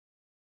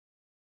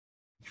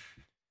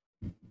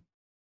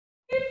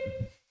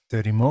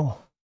Dirty Mo,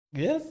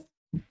 Yes,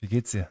 wie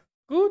geht's dir?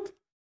 gut.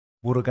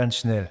 Wurde ganz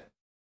schnell.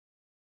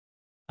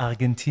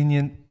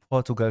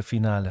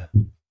 Argentinien-Portugal-Finale.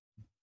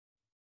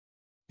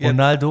 Jetzt.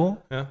 Ronaldo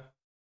Ja.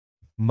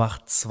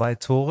 macht 2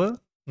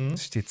 Tore, Mhm.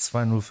 es steht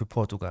 2-0 für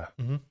Portugal.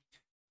 Mhm.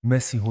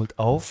 Messi holt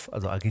auf,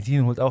 also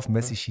Argentinien holt auf,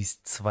 Messi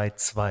schießt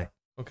 2-2.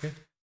 Okay.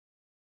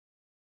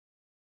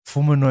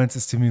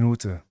 95.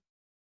 Minute.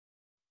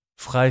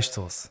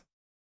 Freistoß.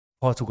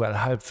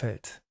 Portugal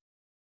Halbfeld.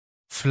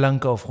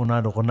 Flanke auf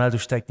Ronaldo. Ronaldo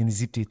steigt in die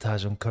 7.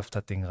 Etage und köpft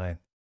das Ding rein.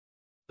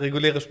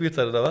 Reguläre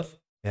Spielzeit oder was?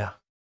 Ja.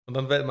 Und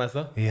dann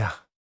Weltmeister? Ja.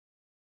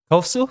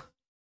 Kaufst du?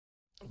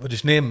 Würde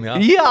ich nehmen, ja?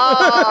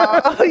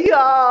 Ja!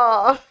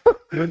 Ja!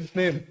 Würde ich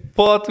nehmen.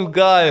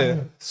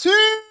 Portugal.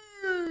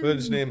 Würde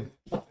ich nehmen.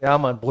 Ja,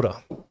 Mann,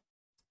 Bruder.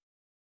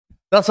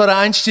 Das war der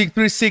Einstieg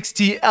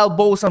 360,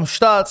 Elbows am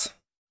Start.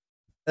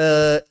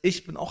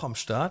 Ich bin auch am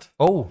Start.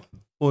 Oh,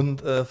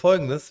 Und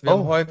folgendes: Wir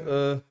haben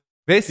heute.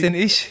 wer ist denn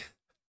ich?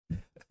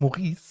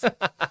 Maurice.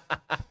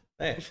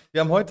 Nee,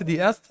 wir haben heute die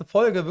erste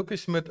Folge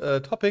wirklich mit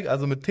Topic,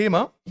 also mit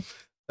Thema.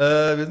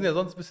 Wir sind ja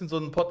sonst ein bisschen so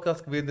ein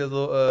Podcast gewesen, der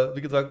so,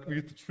 wie gesagt,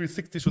 wie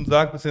 360 schon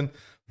sagt, ein bisschen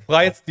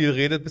Freistil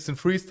redet, ein bisschen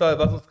Freestyle,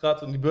 was uns gerade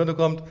so in die Birne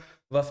kommt,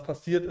 was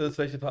passiert ist,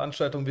 welche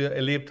Veranstaltungen wir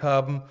erlebt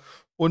haben.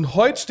 Und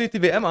heute steht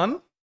die WM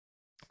an.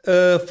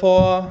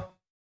 Vor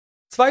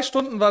 2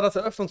 Stunden war das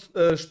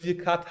Eröffnungsspiel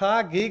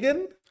Katar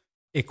gegen.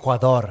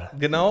 Ecuador.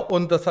 Genau,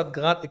 und das hat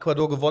gerade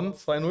Ecuador gewonnen,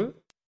 2-0.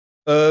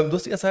 Du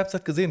hast die erste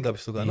Halbzeit gesehen, glaube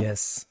ich sogar, ne?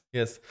 Yes.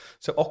 Yes.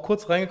 Ich habe auch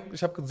kurz reingeguckt,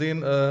 ich habe gesehen,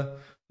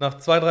 nach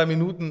 2-3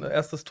 Minuten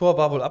erstes Tor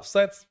war wohl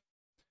abseits.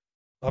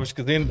 Habe ich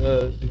gesehen,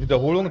 die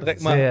Wiederholung.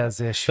 Direkt mal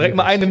Sehr schwierig. direkt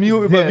mal eine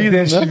Mio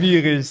überwiesen. Sehr Ne?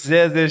 schwierig,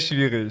 sehr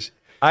schwierig.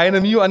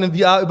 Eine Mio an den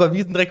VR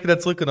überwiesen, direkt wieder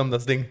zurückgenommen,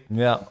 das Ding.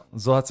 Ja,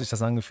 so hat sich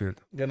das angefühlt.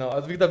 Genau,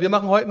 also wie gesagt, wir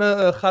machen heute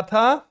eine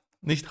Qatar,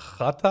 nicht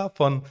Qatar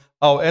von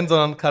AON,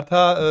 sondern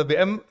Qatar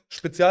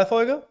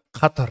WM-Spezialfolge.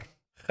 Qatar.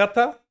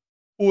 Qatar.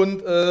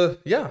 Und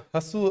ja,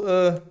 hast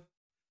du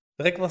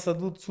direkt was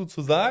dazu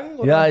zu sagen?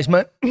 Oder? Ja, ich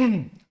meine,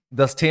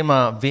 das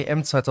Thema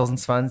WM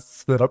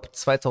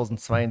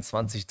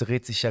 2022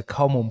 dreht sich ja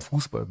kaum um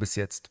Fußball bis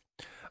jetzt.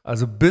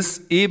 Also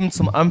bis eben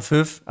zum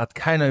Anpfiff hat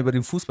keiner über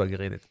den Fußball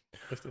geredet.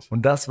 Richtig.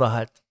 Und das war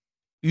halt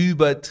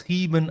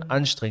übertrieben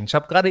anstrengend. Ich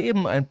habe gerade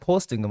eben ein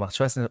Posting gemacht. Ich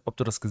weiß nicht, ob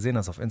du das gesehen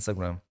hast auf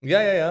Instagram.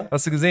 Ja.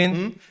 Hast du gesehen?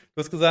 Mhm. Du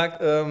hast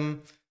gesagt,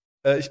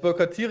 ich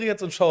boykottiere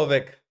jetzt und schaue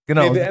weg.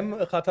 Genau. WM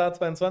Qatar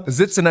 22.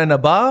 Sitze in einer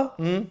Bar,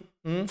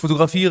 Mhm.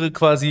 fotografiere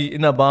quasi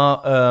in der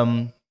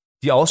Bar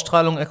die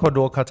Ausstrahlung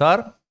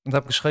Ecuador-Katar und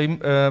habe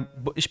geschrieben,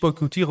 ich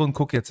boykottiere und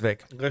gucke jetzt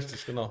weg.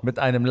 Richtig, genau. Mit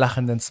einem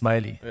lachenden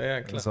Smiley.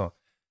 Ja, klar. So.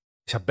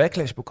 Ich habe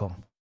Backlash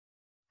bekommen.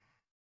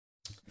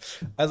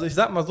 Also ich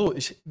sag mal so,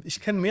 ich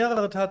kenne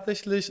mehrere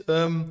tatsächlich,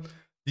 die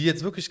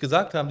jetzt wirklich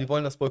gesagt haben, die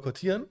wollen das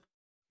boykottieren,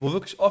 wo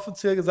wirklich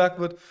offiziell gesagt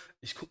wird,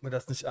 ich gucke mir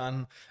das nicht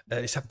an,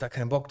 ich habe da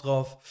keinen Bock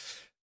drauf.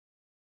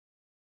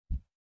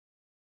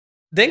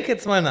 Denk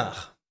jetzt mal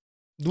nach.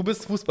 Du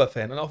bist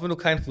Fußballfan und auch wenn du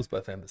kein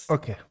Fußballfan bist.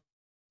 Okay.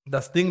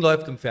 Das Ding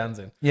läuft im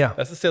Fernsehen. Ja.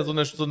 Das ist ja so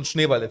ein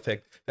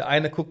Schneeballeffekt. Der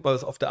eine guckt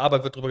mal, auf der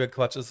Arbeit wird drüber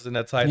gequatscht, ist es in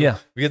der Zeitung. Ja.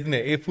 Wir sind ja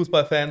eh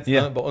Fußballfans.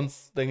 Ja. Ne? Bei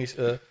uns, denke ich,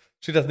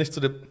 steht das nicht zu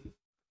dem.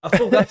 Ach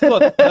so, ganz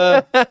kurz.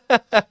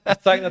 Ich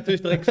zeige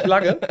natürlich direkt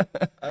Flagge.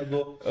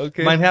 Also,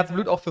 Okay. mein Herz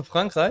blutet auch für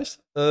Frankreich.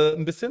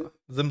 Ein bisschen.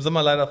 Sind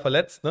wir leider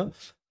verletzt, ne?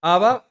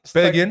 Aber.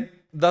 Belgien?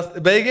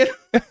 Belgien?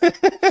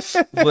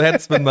 So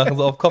Headspin machen,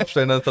 so auf Kopf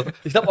stellen. Das ist das.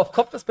 Ich glaube, auf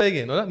Kopf ist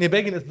Belgien, oder? Nee,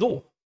 Belgien ist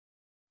so.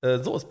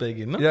 So ist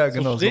Belgien, ne? Ja,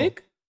 genau So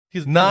schräg?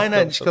 Hier sind Nein,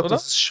 dieses, ich glaube, oder?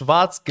 das ist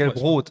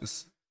schwarz-gelb-rot.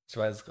 Ich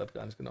weiß es gerade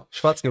gar nicht genau.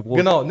 Schwarz-gelb-rot.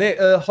 Genau, nee,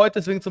 heute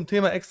deswegen zum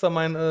Thema extra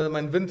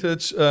mein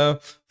Vintage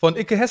von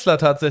Icke Hessler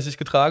tatsächlich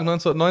getragen,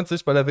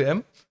 1990 bei der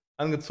WM.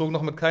 Angezogen,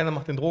 noch mit Keiner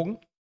macht den Drogen.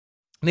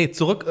 Nee,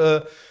 zurück,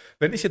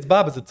 wenn ich jetzt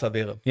Barbesitzer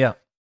wäre. Ja.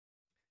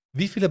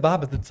 Wie viele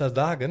Barbesitzer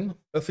sagen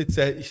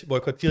offiziell, ich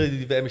boykottiere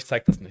die WM, ich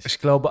zeig das nicht? Ich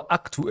glaube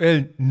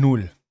aktuell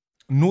 0.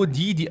 Nur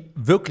die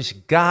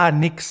wirklich gar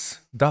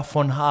nichts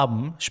davon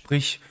haben,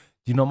 sprich,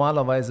 die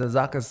normalerweise,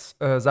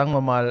 sagen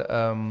wir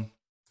mal,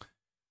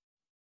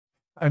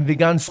 einen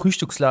veganen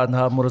Frühstücksladen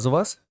haben oder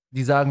sowas,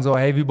 die sagen so,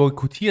 hey, wir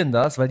boykottieren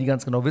das, weil die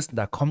ganz genau wissen,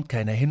 da kommt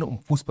keiner hin,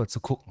 um Fußball zu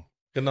gucken.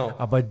 Genau.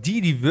 Aber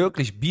die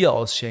wirklich Bier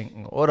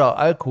ausschenken oder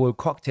Alkohol,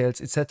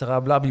 Cocktails etc.,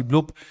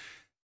 blablablub,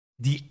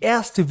 die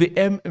erste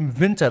WM im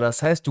Winter,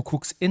 das heißt, du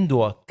guckst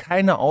Indoor,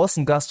 keine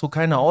Außengastro,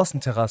 keine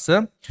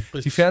Außenterrasse.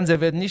 Richtig. Die Fernseher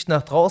werden nicht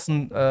nach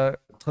draußen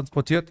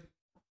transportiert.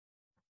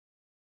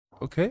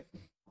 Okay.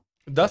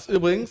 Das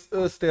übrigens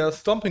ist der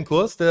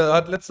Stomping-Kurs, der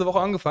hat letzte Woche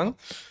angefangen.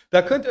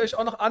 Da könnt ihr euch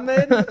auch noch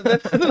anmelden,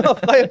 wenn sind noch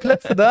freie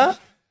Plätze da.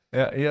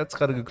 Ja, hier hat es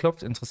gerade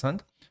geklopft,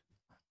 interessant.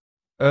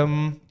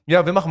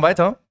 Ja, wir machen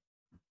weiter.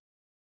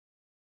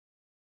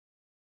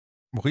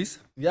 Maurice?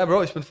 Ja,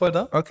 Bro, ich bin voll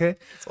da. Okay.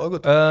 Ist all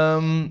gut.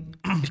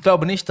 Ich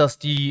glaube nicht, dass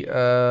die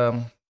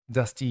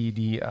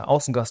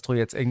Außengastro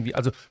jetzt irgendwie,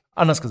 also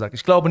anders gesagt,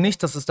 ich glaube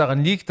nicht, dass es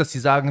daran liegt, dass sie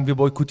sagen, wir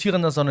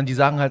boykottieren das, sondern die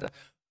sagen halt,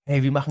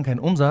 hey, wir machen keinen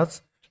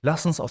Umsatz,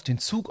 lass uns auf den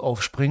Zug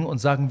aufspringen und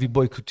sagen, wir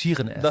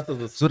boykottieren es. Das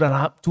ist es. So,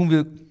 dann tun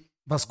wir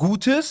was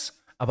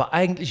Gutes, Aber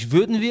eigentlich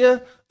würden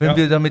wir, wenn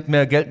wir damit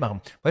mehr Geld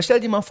machen. Weil stell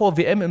dir mal vor,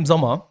 WM im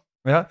Sommer,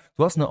 ja,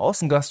 du hast eine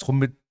Außengastro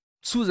mit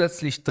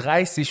zusätzlich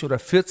 30 oder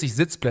 40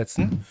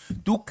 Sitzplätzen.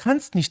 Du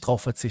kannst nicht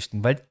drauf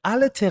verzichten, weil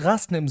alle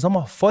Terrassen im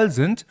Sommer voll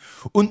sind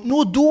und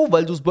nur du,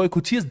 weil du es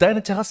boykottierst,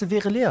 deine Terrasse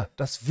wäre leer.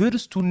 Das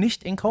würdest du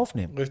nicht in Kauf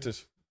nehmen.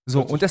 Richtig. So,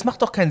 Richtig. und es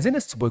macht doch keinen Sinn,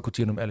 es zu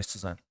boykottieren, um ehrlich zu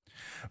sein.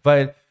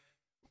 Weil,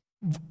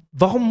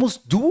 warum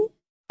musst du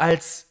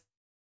als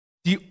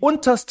die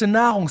unterste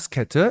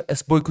Nahrungskette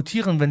es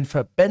boykottieren, wenn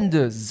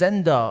Verbände,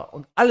 Sender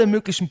und alle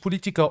möglichen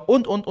Politiker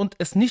und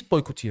es nicht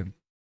boykottieren?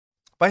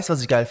 Weißt du,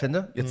 was ich geil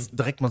finde? Jetzt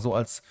direkt mal so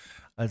als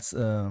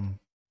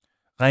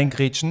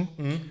reingrätschen.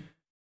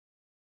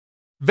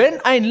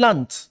 Wenn ein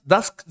Land,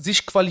 das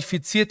sich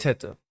qualifiziert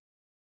hätte,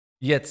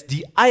 jetzt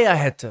die Eier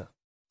hätte,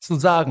 zu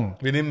sagen,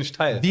 wir nehmen nicht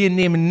teil. Wir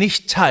nehmen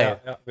nicht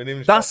teil. Wir nehmen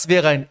nicht das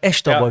wäre ein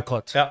echter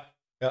Boykott. Ja.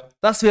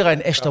 Das wäre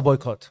ein echter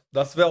Boykott.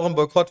 Das wäre auch ein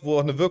Boykott, wo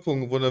eine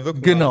Wirkung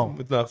genau.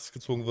 mit nach sich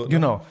gezogen wird.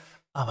 Genau. Ne?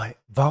 Aber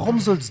warum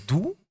sollst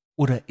du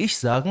oder ich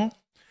sagen,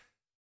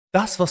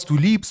 das, was du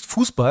liebst,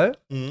 Fußball,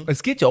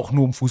 es geht ja auch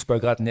nur um Fußball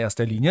gerade in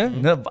erster Linie,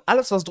 ne?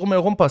 Alles, was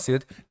drumherum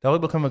passiert,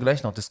 darüber können wir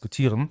gleich noch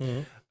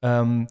diskutieren.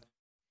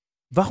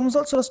 Warum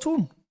sollst du das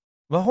tun?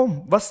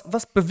 Warum?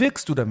 Was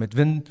bewirkst du damit,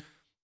 wenn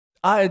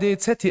ARD,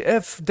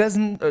 ZDF,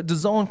 The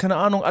Zone, keine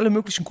Ahnung, alle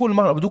möglichen Kohle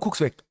machen, aber du guckst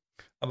weg?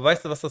 Aber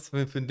weißt du, was das für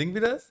ein Ding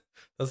wieder ist?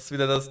 Das ist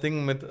wieder das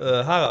Ding mit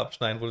Haare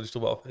abschneiden, wo du dich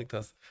drüber aufgeregt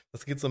hast.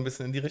 Das geht so ein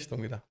bisschen in die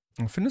Richtung wieder.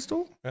 Findest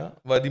du? Ja,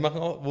 weil die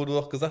machen auch, wo du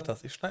auch gesagt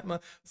hast, ich schneide mal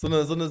so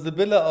eine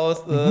Sibylle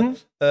aus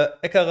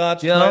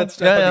Eckerath, schneidet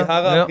sich einfach die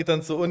Haare ab, geht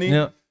dann zur Uni.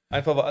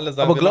 Einfach, weil alle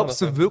sagen, aber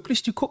glaubst du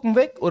wirklich, die gucken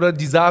weg? Oder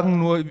die sagen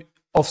nur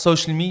auf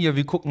Social Media,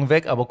 wir gucken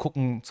weg, aber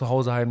gucken zu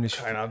Hause heimlich?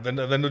 Keiner.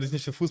 Wenn du dich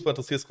nicht für Fußball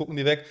interessierst, gucken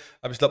die weg.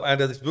 Aber ich glaube, einer,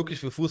 der sich wirklich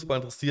für Fußball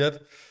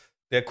interessiert,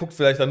 der guckt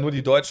vielleicht dann nur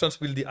die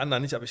Deutschlandspiele, die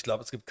anderen nicht. Aber ich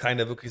glaube, es gibt keinen,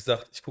 der wirklich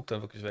sagt, ich gucke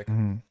dann wirklich weg.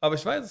 Aber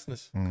ich weiß es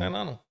nicht. Keine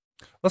Ahnung.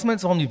 Was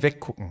meinst du, warum die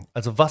weggucken?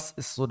 Also was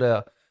ist so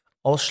der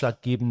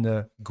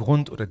ausschlaggebende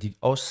Grund oder die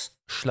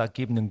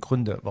ausschlaggebenden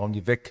Gründe, warum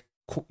die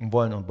weggucken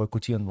wollen und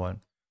boykottieren wollen?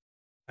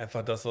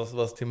 Einfach das,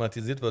 was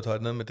thematisiert wird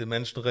halt, ne? Mit den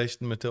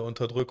Menschenrechten, mit der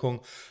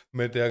Unterdrückung,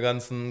 mit der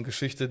ganzen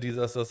Geschichte, die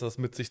das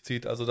mit sich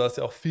zieht. Also da ist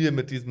ja auch viel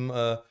mit diesem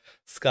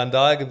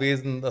Skandal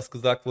gewesen, dass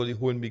gesagt wurde, die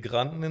holen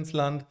Migranten ins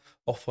Land.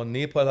 Auch von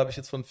Nepal habe ich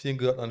jetzt von vielen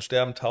gehört, dann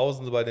sterben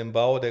Tausende bei dem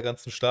Bau der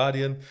ganzen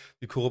Stadien,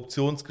 die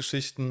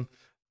Korruptionsgeschichten.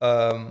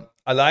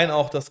 Allein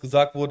auch, dass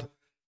gesagt wurde,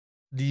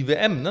 die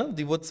WM, ne?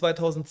 Die wurde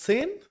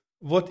 2010,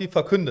 wurde die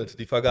verkündet,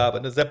 die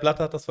Vergabe. Ne? Sepp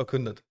Blatter hat das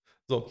verkündet.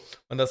 So,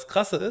 und das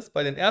Krasse ist,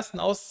 bei den ersten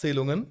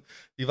Auszählungen,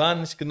 die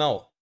waren nicht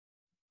genau.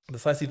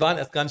 Das heißt, die waren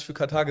erst gar nicht für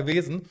Katar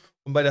gewesen.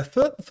 Und bei der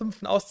 4.,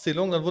 5.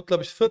 Auszählung, dann wurde,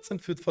 glaube ich, 14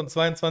 von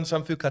 22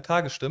 haben für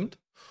Katar gestimmt.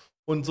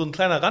 Und so ein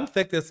kleiner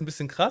Randfact, der ist ein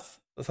bisschen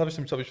krass, das habe ich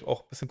nämlich, glaube ich,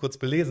 auch ein bisschen kurz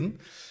belesen,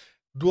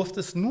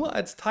 durftest nur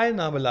als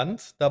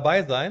Teilnahmeland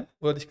dabei sein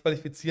oder dich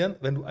qualifizieren,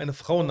 wenn du eine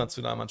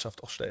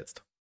Frauennationalmannschaft auch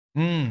stellst.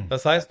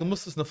 Das heißt, du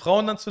musstest eine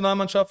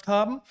Frauennationalmannschaft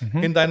haben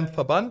in deinem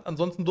Verband,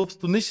 ansonsten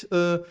durfst du nicht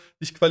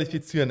dich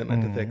qualifizieren im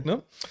Endeffekt.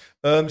 Ne?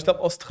 Ich glaube,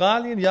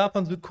 Australien,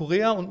 Japan,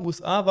 Südkorea und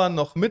USA waren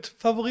noch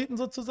Mitfavoriten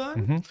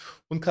sozusagen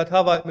und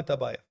Katar war halt mit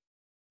dabei.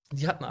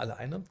 Die hatten alle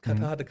eine,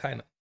 Katar hatte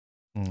keine.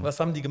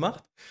 Was haben die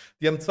gemacht?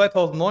 Die haben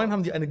 2009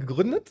 haben die eine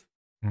gegründet.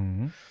 Die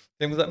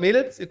haben gesagt,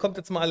 Mädels, ihr kommt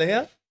jetzt mal alle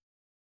her.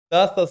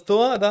 Da ist das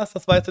Tor, da ist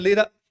das weiße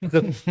Leder.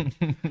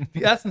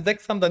 Die ersten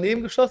 6 haben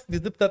daneben geschossen, die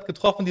 7. hat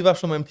getroffen, die war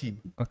schon mal im Team.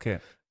 Okay.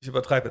 Ich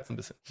übertreibe jetzt ein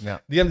bisschen. Ja.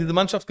 Die haben diese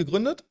Mannschaft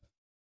gegründet.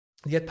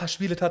 Die hat ein paar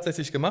Spiele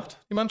tatsächlich gemacht,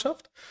 die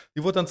Mannschaft.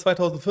 Die wurde dann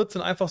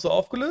 2014 einfach so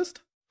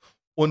aufgelöst.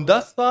 Und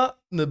das war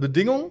eine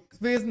Bedingung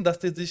gewesen, dass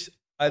die sich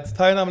als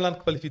Teilnahmeland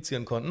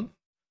qualifizieren konnten.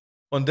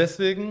 Und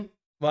deswegen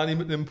waren die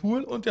mit im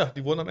Pool und ja,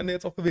 die wurden am Ende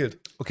jetzt auch gewählt.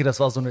 Okay, das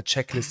war so eine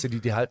Checkliste,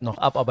 die halt noch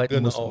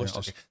abarbeiten mussten. Richtig.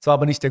 Okay. Das war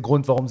aber nicht der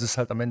Grund, warum sie es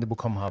halt am Ende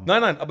bekommen haben.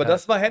 Nein, aber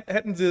das war,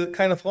 hätten sie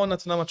keine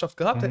Frauennationalmannschaft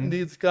gehabt, hätten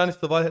die sich gar nicht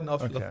zur Wahl hätten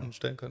aufstellen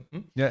stellen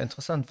können. Ja,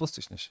 interessant, wusste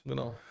ich nicht.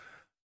 Genau.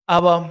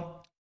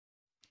 Aber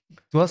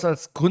du hast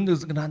als Gründe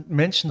genannt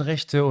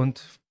Menschenrechte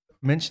und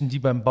Menschen, die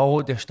beim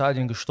Bau der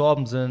Stadien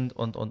gestorben sind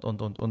und.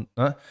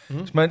 Ne?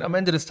 Ich meine, am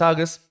Ende des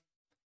Tages,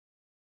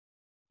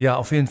 ja,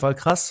 auf jeden Fall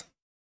krass.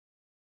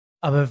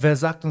 Aber wer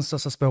sagt uns,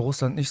 dass das bei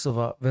Russland nicht so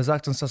war? Wer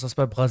sagt uns, dass das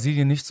bei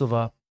Brasilien nicht so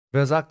war?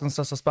 Wer sagt uns,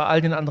 dass das bei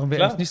all den anderen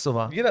WMs nicht so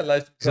war? Jeder hat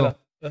Leichen im Keller.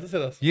 Das ist ja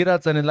das. Jeder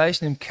hat seine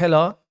Leichen im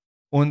Keller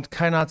und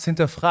keiner hat es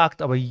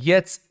hinterfragt. Aber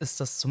jetzt ist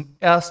das zum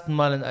ersten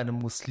Mal in einem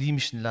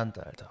muslimischen Land,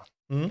 Alter.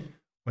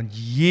 Und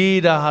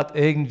jeder hat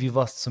irgendwie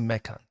was zu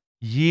meckern.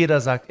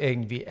 Jeder sagt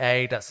irgendwie,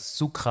 ey, das ist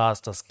zu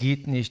krass, das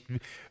geht nicht.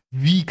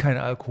 Wie kein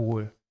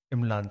Alkohol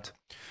im Land.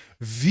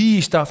 Wie,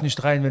 ich darf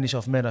nicht rein, wenn ich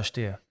auf Männer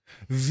stehe.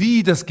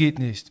 Wie, das geht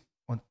nicht.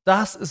 Und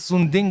das ist so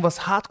ein Ding,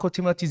 was hardcore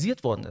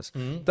thematisiert worden ist.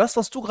 Das,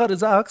 was du gerade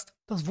sagst,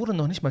 das wurde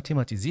noch nicht mal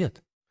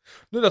thematisiert.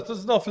 Nö, das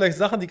sind auch vielleicht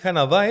Sachen, die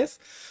keiner weiß.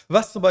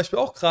 Was zum Beispiel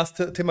auch krass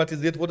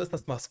thematisiert wurde, ist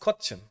das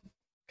Maskottchen.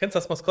 Kennst du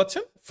das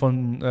Maskottchen?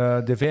 Von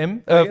der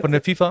WM, von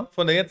der FIFA?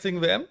 Von der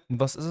jetzigen WM. Und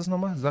was ist es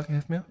nochmal?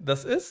 Hilf mir.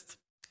 Das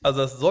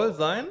soll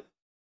sein,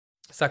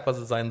 Ich sag, was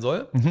es sein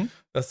soll.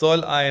 Das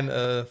soll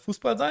ein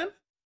Fußball sein.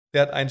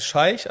 Der hat einen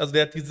Scheich, also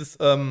der hat dieses,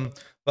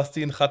 was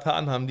die in Qatar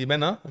anhaben, die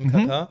Männer in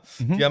Katar,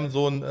 die haben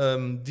so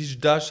ein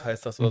Dijdash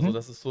heißt das oder so.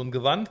 Das ist so ein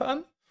Gewand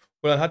an.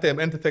 Und dann hat er im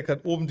Endeffekt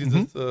halt oben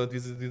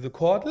diese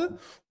Kordel.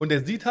 Und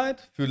der sieht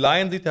halt, für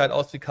Laien sieht er halt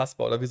aus wie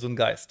Kasper oder wie so ein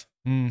Geist.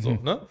 So,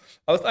 ne?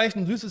 Aber ist eigentlich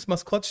ein süßes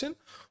Maskottchen.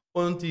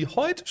 Und die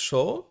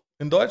Heute-Show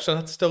in Deutschland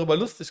hat sich darüber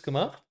lustig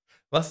gemacht.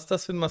 Was ist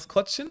das für ein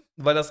Maskottchen?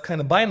 Weil das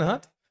keine Beine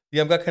hat. Die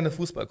haben gar keine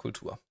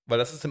Fußballkultur. Weil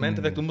das ist im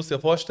Endeffekt, du musst dir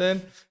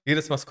vorstellen,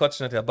 jedes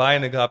Maskottchen hat ja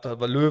Beine gehabt,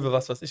 hat Löwe,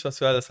 was weiß ich, was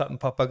für alles, hat ein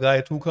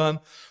Papagei, Tukan.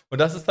 Und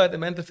das ist halt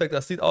im Endeffekt,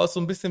 das sieht aus so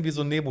ein bisschen wie so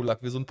ein Nebulak,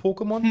 wie so ein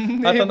Pokémon.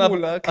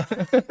 Nebulak.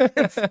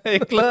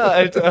 Klar,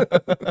 Alter.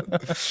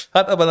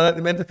 Hat aber dann halt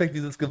im Endeffekt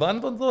dieses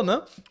Gewand und so,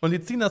 ne? Und die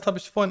ziehen das, habe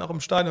ich vorhin auch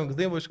im Stadion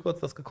gesehen, wo ich kurz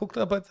das geguckt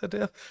habe bei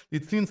ZDF.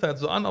 Die ziehen es halt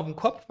so an auf dem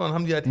Kopf, dann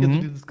haben die halt hier so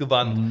dieses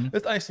Gewand.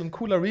 Ist eigentlich so ein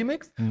cooler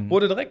Remix,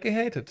 wurde direkt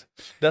gehatet.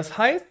 Das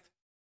heißt,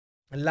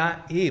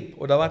 Laeb,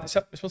 oder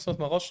warte, ich muss das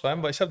mal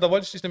rausschreiben, weil da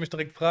wollte ich dich nämlich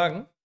direkt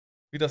fragen,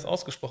 wie das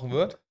ausgesprochen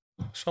wird.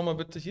 Schau mal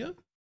bitte hier,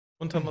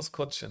 unter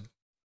Maskottchen.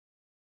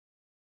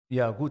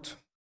 Ja, gut.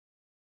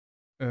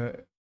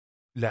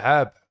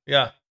 Laab.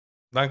 Ja,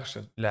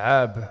 dankeschön.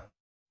 Laab.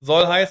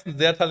 Soll heißen,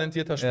 sehr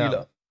talentierter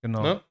Spieler. Ja,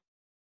 genau. Ne?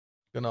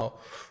 Genau.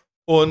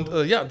 Und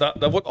ja,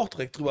 da wurde auch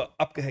direkt drüber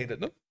abgehatet,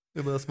 ne?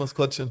 Über das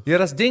Maskottchen. Ja,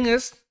 das Ding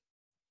ist,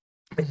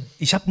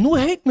 ich habe nur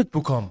Hate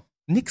mitbekommen.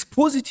 Nichts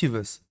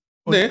Positives.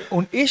 Und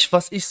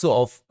was ich so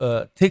auf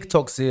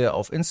TikTok sehe,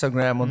 auf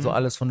Instagram und so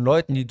alles von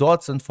Leuten, die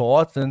dort sind, vor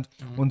Ort sind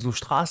und so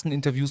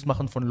Straßeninterviews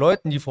machen von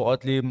Leuten, die vor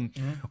Ort leben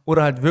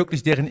oder halt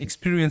wirklich deren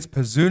Experience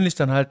persönlich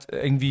dann halt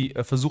irgendwie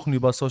versuchen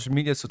über Social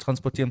Media zu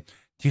transportieren,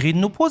 die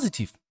reden nur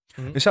positiv.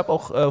 Ich habe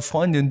auch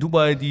Freunde in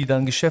Dubai, die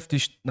dann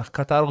geschäftlich nach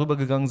Katar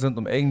rübergegangen sind,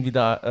 um irgendwie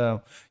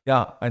da,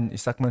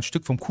 ich sag mal, ein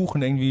Stück vom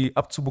Kuchen irgendwie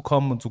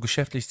abzubekommen und so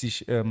geschäftlich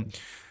sich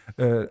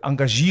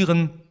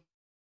engagieren.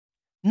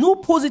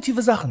 Nur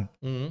positive Sachen.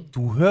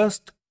 Du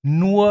hörst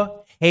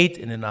nur Hate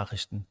in den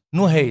Nachrichten.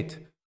 Nur Hate.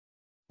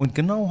 Und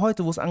genau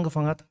heute, wo es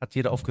angefangen hat, hat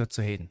jeder aufgehört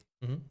zu haten.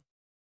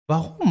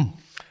 Warum?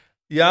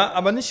 Ja,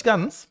 aber nicht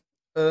ganz.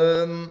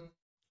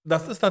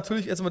 Das ist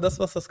natürlich erstmal das,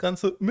 was das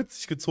Ganze mit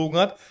sich gezogen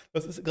hat.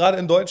 Das ist gerade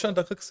in Deutschland,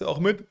 da kriegst du auch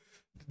mit,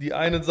 die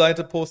eine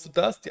Seite postet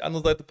das, die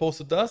andere Seite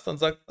postet das, dann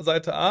sagt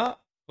Seite A,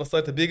 was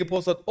Seite B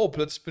gepostet hat, oh,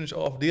 plötzlich bin ich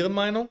auch auf deren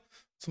Meinung.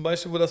 Zum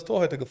Beispiel, wo das Tor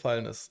heute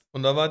gefallen ist.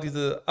 Und da war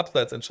diese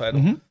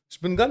Abseitsentscheidung. Ich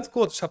bin ganz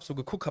kurz, ich habe so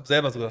geguckt, habe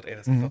selber so gedacht, ey,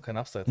 das ist doch kein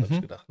Abseits, habe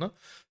ich gedacht. Ne?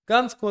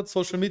 Ganz kurz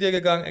Social Media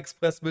gegangen,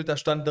 Expressbild, da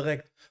stand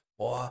direkt,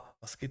 boah,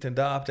 was geht denn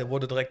da ab? Der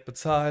wurde direkt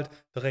bezahlt,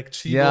 direkt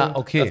Schiebung, Ja,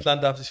 okay. Das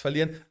Land darf sich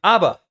verlieren.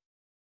 Aber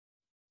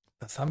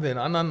das haben wir in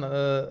anderen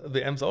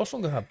WMs auch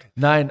schon gehabt.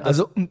 Nein,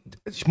 also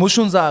ich muss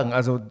schon sagen,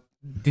 also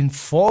den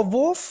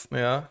Vorwurf,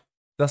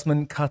 dass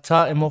man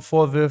Katar immer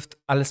vorwirft,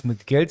 alles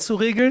mit Geld zu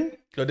regeln.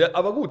 Ja,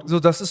 aber gut. So,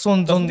 das ist so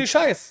ein. Das sind die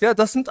Scheiß. Ja,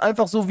 das sind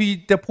einfach so wie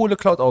der Pole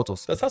klaut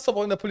Autos. Das hast du aber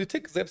auch in der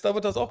Politik. Selbst da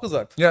wird das auch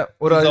gesagt. Ja,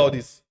 oder die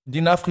Saudis.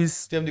 Die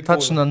Nafris Die haben die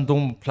touchen Kohle. dann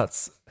dummen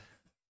Platz.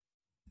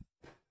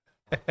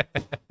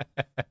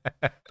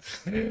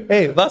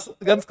 Hey,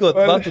 ganz kurz,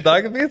 warst du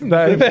da gewesen?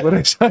 Nein,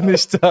 ich war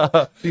nicht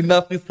da. Die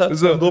Nafris touchen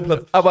so,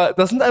 Domplatz. Aber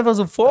das sind einfach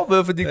so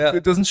Vorwürfe,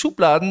 das sind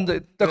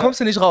Schubladen, da kommst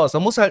du nicht raus, da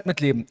musst du halt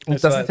mitleben.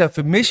 Und das sind ja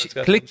für mich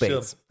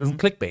Clickbaits. Das sind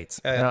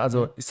Clickbaits.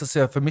 Also ist das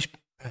ja für mich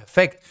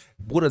perfekt.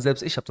 Bruder,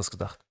 selbst ich habe das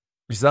gedacht.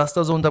 Ich saß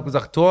da so und habe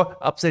gesagt, Tor,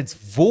 abseits,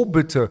 wo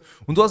bitte?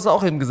 Und du hast es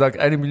auch eben gesagt,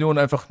 1 Million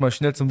einfach mal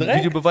schnell zum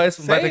Videobeweis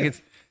und weiter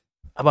geht's.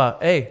 Aber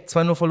ey,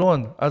 2-0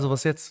 verloren, also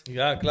was jetzt?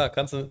 Ja, klar,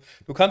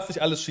 du kannst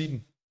nicht alles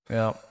schieben.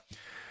 Ja.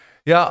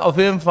 Ja, auf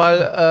jeden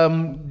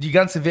Fall, die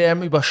ganze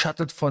WM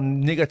überschattet von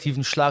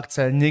negativen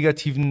Schlagzeilen,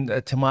 negativen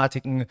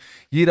Thematiken.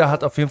 Jeder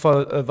hat auf jeden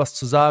Fall was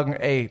zu sagen.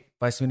 Ey,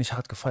 weißt du, wen ich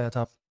hart gefeiert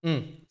habe?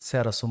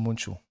 Serdar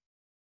Somuncu.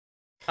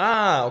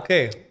 Ah,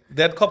 okay.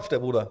 Der hat Kopf, der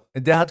Bruder.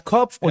 Der hat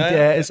Kopf und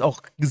der ist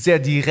auch sehr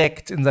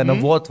direkt in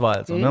seiner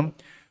Wortwahl. So, ne?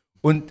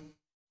 Und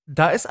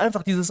da ist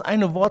einfach dieses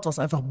eine Wort, was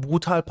einfach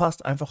brutal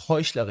passt, einfach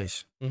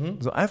heuchlerisch.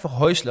 So einfach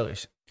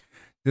heuchlerisch.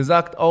 Der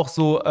sagt auch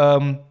so,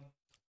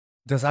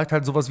 der sagt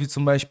halt sowas wie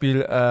zum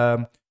Beispiel,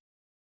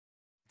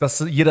 dass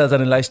jeder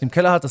seine Leichen im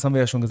Keller hat, das haben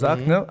wir ja schon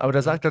gesagt, ne? Aber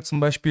der sagt halt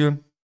zum Beispiel,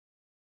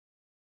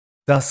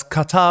 dass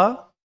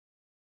Katar,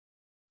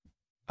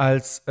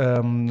 als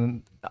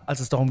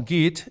es darum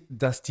geht,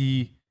 dass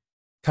die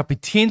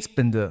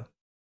Kapitänsbinde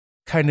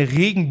keine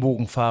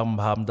Regenbogenfarben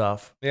haben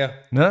darf. Ja.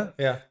 Ne?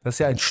 Ja. Das ist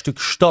ja ein Stück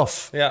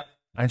Stoff. Ja.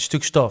 Ein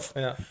Stück Stoff.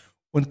 Ja.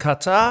 Und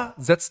Katar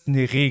setzt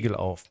eine Regel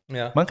auf.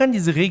 Ja. Man kann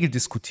diese Regel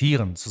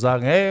diskutieren, zu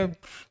sagen, hey,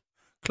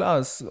 klar,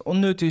 ist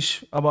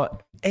unnötig, aber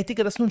ey,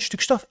 Digga, das ist nur ein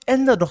Stück Stoff.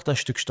 Änder doch das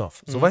Stück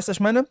Stoff. So, weißt du, was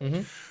ich meine?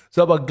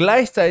 So, aber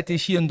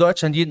gleichzeitig hier in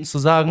Deutschland jedem zu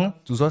sagen,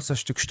 du sollst das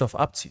Stück Stoff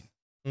abziehen.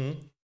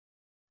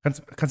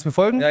 Kannst du mir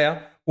folgen? Ja,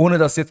 ja. Ohne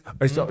dass jetzt,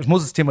 ich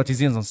muss es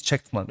thematisieren, sonst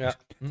checkt man nicht.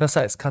 Das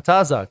heißt,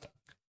 Katar sagt,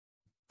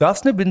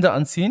 darfst eine Binde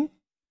anziehen,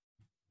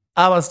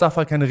 aber es darf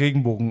halt keine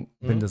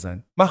Regenbogenbinde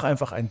sein. Mach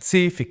einfach ein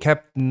C für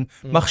Captain,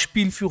 mach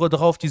Spielführer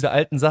drauf, diese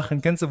alten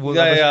Sachen, kennst du wohl?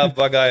 Ja,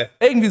 war geil.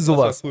 Irgendwie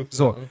sowas. Cool.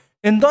 So.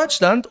 In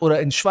Deutschland oder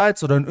in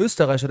Schweiz oder in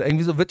Österreich oder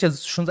irgendwie so wird ja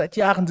schon seit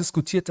Jahren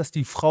diskutiert, dass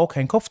die Frau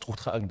kein Kopftuch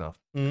tragen darf.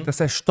 Das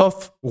heißt,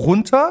 Stoff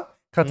runter,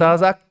 Katar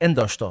sagt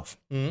Änderstoff.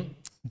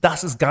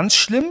 Das ist ganz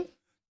schlimm,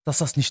 dass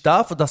das nicht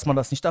darf, dass man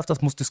das nicht darf,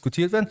 das muss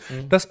diskutiert werden.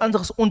 Das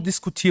andere ist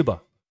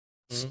undiskutierbar.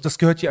 Das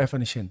gehört hier einfach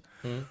nicht hin.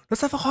 Das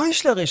ist einfach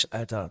heuchlerisch,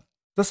 Alter.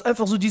 Das ist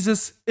einfach so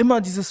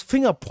immer dieses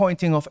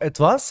Fingerpointing auf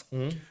etwas,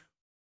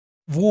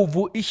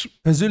 wo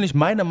ich persönlich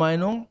meine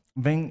Meinung,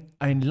 wenn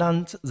ein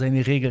Land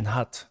seine Regeln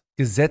hat,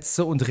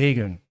 Gesetze und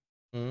Regeln,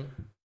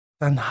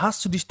 dann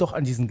hast du dich doch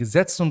an diesen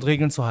Gesetzen und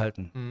Regeln zu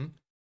halten.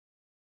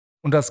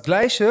 Und das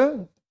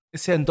Gleiche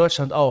ist ja in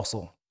Deutschland auch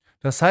so.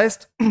 Das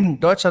heißt,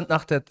 Deutschland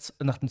nach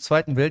dem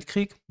Zweiten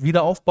Weltkrieg,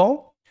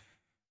 Wiederaufbau,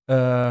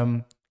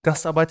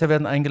 Gastarbeiter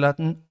werden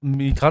eingeladen,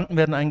 Migranten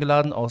werden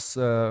eingeladen aus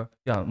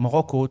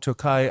Marokko,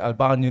 Türkei,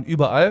 Albanien,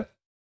 überall,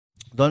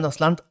 sollen das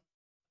Land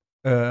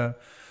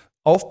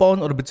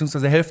aufbauen oder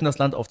beziehungsweise helfen, das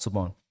Land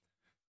aufzubauen.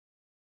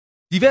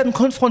 Die werden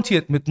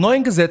konfrontiert mit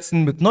neuen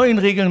Gesetzen, mit neuen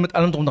Regeln, mit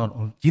allem drum und dran.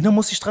 Und jeder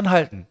muss sich dran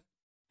halten.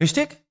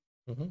 Richtig?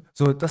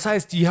 So, das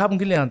heißt, die haben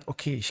gelernt,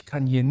 okay, ich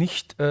kann hier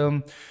nicht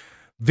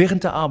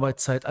während der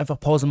Arbeitszeit einfach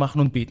Pause machen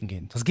und beten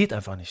gehen. Das geht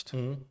einfach nicht.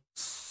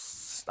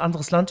 Das ist ein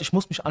anderes Land, ich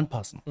muss mich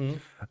anpassen.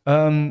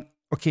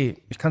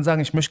 Okay, ich kann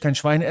sagen, ich möchte kein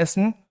Schwein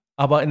essen,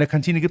 aber in der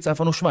Kantine gibt es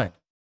einfach nur Schwein.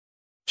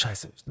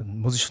 Scheiße, dann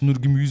muss ich nur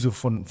Gemüse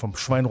vom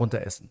Schwein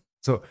runter essen.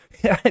 So,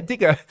 ja,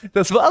 Digga,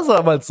 das war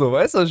damals so,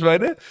 weißt du, was ich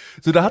meine?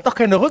 So, da hat doch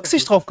keine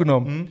Rücksicht drauf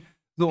genommen.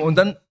 So, und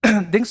dann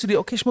denkst du dir,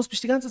 okay, ich muss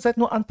mich die ganze Zeit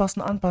nur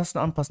anpassen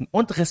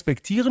und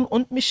respektieren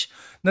und mich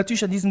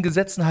natürlich an diesen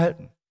Gesetzen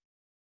halten.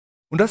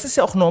 Und das ist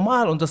ja auch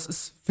normal und das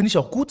ist, finde ich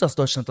auch gut, dass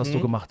Deutschland das so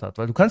gemacht hat,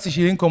 weil du kannst nicht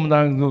hier hinkommen und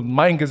sagen, so,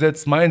 mein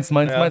Gesetz, meins,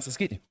 das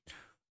geht nicht.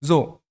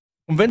 So,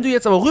 und wenn du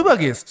jetzt aber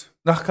rübergehst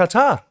nach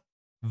Katar,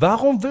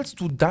 warum willst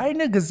du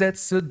deine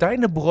Gesetze,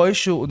 deine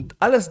Bräuche und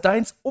alles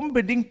deins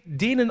unbedingt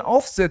denen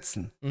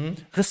aufsetzen?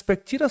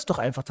 Respektier das doch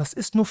einfach. Das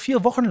ist nur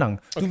 4 Wochen lang.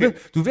 Okay.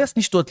 Du wirst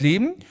nicht dort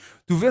leben,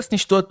 du wirst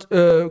nicht dort,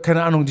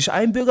 keine Ahnung, dich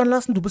einbürgern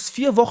lassen. Du bist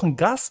 4 Wochen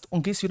Gast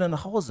und gehst wieder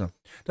nach Hause.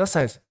 Das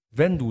heißt,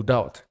 wenn du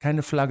dort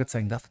keine Flagge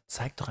zeigen darfst,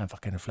 zeig doch einfach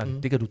keine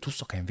Flagge. Digga, du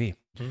tust doch keinen weh.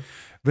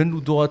 Wenn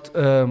du dort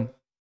kein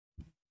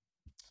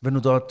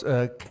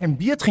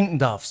Bier trinken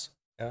darfst,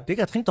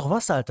 Digga, trink doch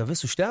Wasser, Alter.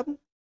 Wirst du sterben?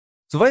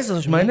 So, weißt du, was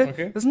ich meine?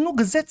 Okay. Das sind nur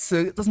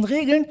Gesetze, das sind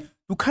Regeln.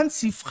 Du kannst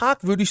sie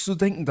fragwürdig so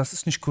denken, das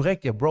ist nicht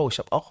korrekt. Ja, Bro, ich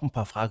habe auch ein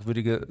paar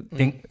fragwürdige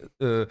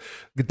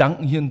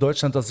Gedanken hier in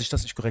Deutschland, dass ich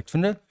das nicht korrekt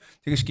finde.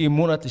 Ich gehe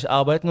monatlich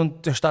arbeiten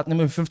und der Staat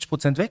nimmt mir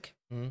 50% weg.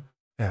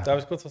 Ja.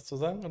 Darf ich kurz was zu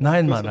sagen? Oder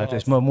Nein, Mann, Alter,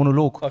 ich mache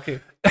Monolog. Okay.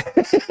 Ja,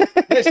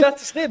 ich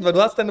lass dich reden, weil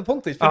du hast deine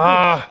Punkte. Ich find,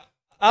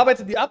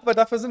 arbeite die ab, weil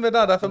dafür sind wir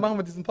da, dafür machen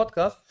wir diesen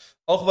Podcast.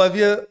 Auch weil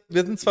wir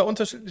sind zwei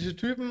unterschiedliche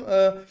Typen,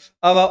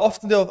 aber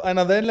oft sind wir auf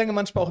einer Wellenlänge,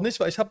 manchmal auch nicht,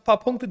 weil ich habe ein paar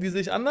Punkte, die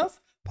sehe ich anders,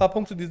 ein paar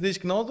Punkte, die sehe ich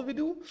genauso wie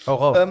du. Hau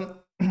raus.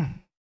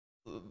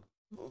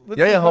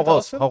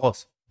 Hau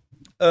raus.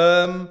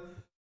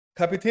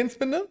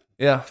 Kapitänsbinde?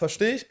 Ja.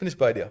 Verstehe ich, bin ich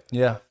bei dir.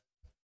 Ja.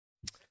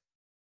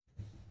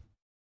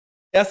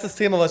 Erstes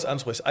Thema, was ich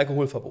anspreche,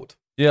 Alkoholverbot.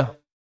 Ja.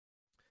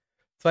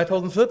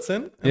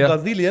 2014 in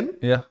Brasilien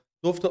Ja.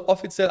 durfte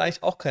offiziell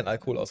eigentlich auch kein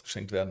Alkohol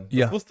ausgeschenkt werden.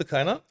 Das wusste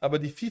keiner, aber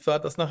die FIFA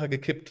hat das nachher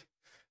gekippt.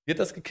 Die hat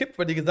das gekippt,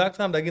 weil die gesagt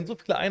haben, da gehen so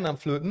viele Einnahmen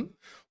flöten.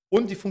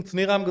 Und die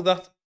Funktionäre haben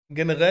gesagt,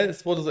 generell,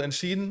 es wurde so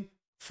entschieden,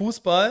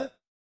 Fußball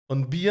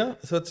und Bier,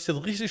 es hört sich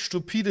jetzt richtig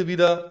stupide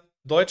wieder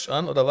Deutsch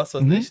an oder was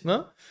weiß ich,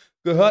 ne?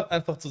 Gehört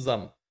einfach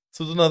zusammen.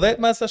 Zu so einer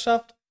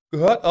Weltmeisterschaft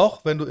gehört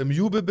auch, wenn du im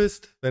Jubel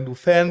bist, wenn du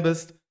Fan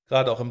bist,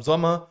 gerade auch im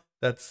Sommer,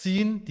 da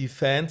ziehen die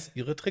Fans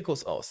ihre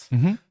Trikots aus.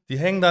 Die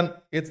hängen dann,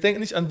 jetzt denk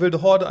nicht an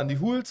wilde Horde, an die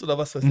Hools oder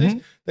was weiß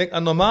ich, denk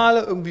an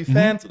normale irgendwie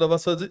Fans oder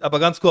was weiß ich, aber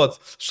ganz kurz,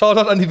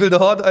 Shoutout an die wilde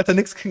Horde, Alter,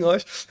 nix gegen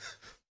euch.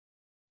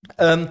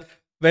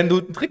 Wenn du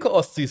ein Trikot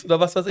ausziehst oder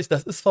was weiß ich,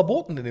 das ist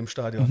verboten in dem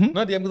Stadion.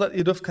 Ne, die haben gesagt,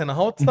 ihr dürft keine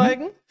Haut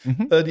zeigen,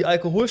 die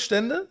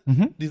Alkoholstände,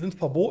 die sind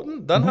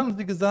verboten. Dann haben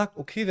sie gesagt,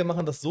 okay, wir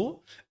machen das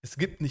so, es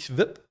gibt nicht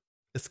VIP,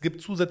 es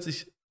gibt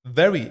zusätzlich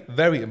very,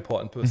 very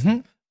important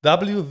person,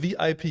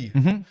 WVIP.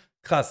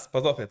 Krass,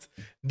 pass auf jetzt.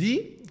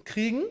 Die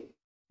kriegen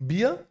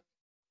Bier,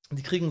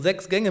 die kriegen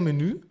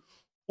 6-Gänge-Menü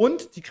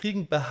und die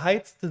kriegen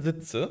beheizte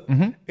Sitze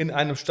in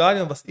einem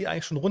Stadion, was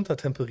eigentlich schon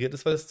runtertemperiert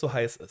ist, weil es zu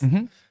heiß ist.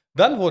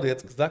 Dann wurde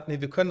jetzt gesagt,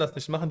 nee, wir können das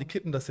nicht machen, die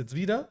kippen das jetzt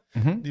wieder.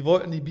 Die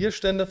wollten die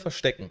Bierstände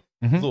verstecken.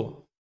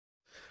 So.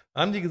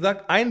 Dann haben die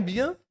gesagt, ein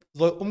Bier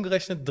soll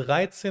umgerechnet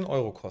 13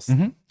 Euro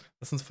kosten.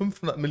 Das sind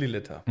 500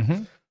 Milliliter.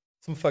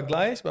 Zum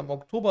Vergleich, beim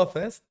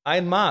Oktoberfest,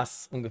 ein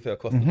Maß ungefähr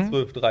kostet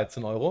 12,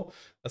 13 Euro.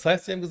 Das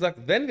heißt, sie haben gesagt,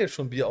 wenn wir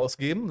schon Bier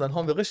ausgeben, dann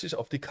hauen wir richtig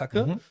auf die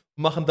Kacke und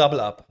machen Double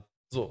Up.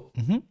 So.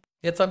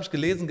 Jetzt habe ich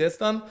gelesen,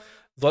 gestern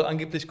soll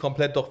angeblich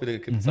komplett doch wieder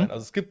gekippt sein.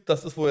 Also es gibt,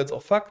 das ist wohl jetzt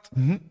auch Fakt,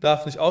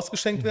 darf nicht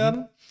ausgeschenkt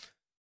werden.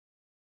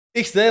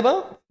 Ich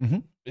selber,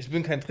 ich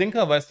bin kein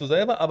Trinker, weißt du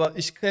selber, aber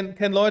ich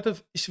kenn Leute,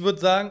 ich würde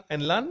sagen,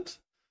 ein Land,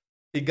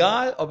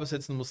 egal, ob es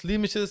jetzt ein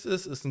muslimisches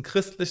ist ein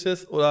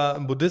christliches oder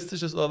ein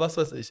buddhistisches oder was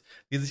weiß ich,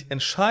 die sich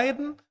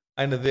entscheiden,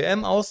 eine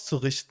WM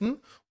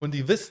auszurichten und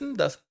die wissen,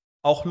 dass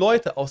auch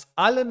Leute aus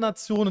allen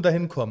Nationen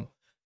dahin kommen,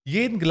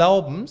 jeden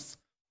Glaubens,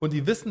 und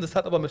die wissen, das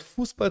hat aber mit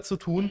Fußball zu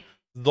tun,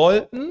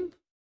 sollten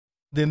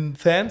den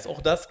Fans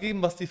auch das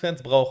geben, was die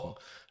Fans brauchen.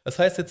 Das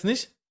heißt jetzt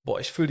nicht, boah,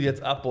 ich fülle die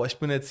jetzt ab, boah, ich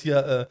bin jetzt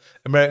hier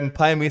American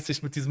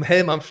Pie-mäßig mit diesem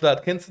Helm am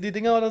Start. Kennst du die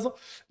Dinger oder so?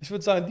 Ich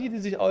würde sagen, die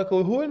sich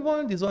Alkohol holen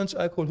wollen, die sollen sich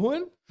Alkohol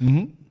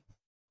holen.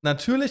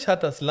 Natürlich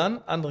hat das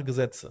Land andere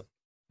Gesetze.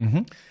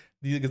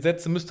 Die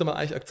Gesetze müsste man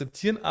eigentlich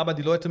akzeptieren, aber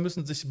die Leute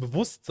müssen sich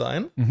bewusst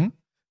sein,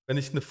 wenn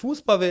ich eine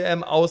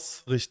Fußball-WM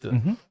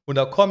ausrichte, und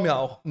da kommen ja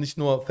auch nicht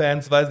nur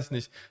Fans, weiß ich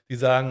nicht, die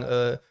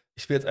sagen,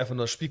 ich will jetzt einfach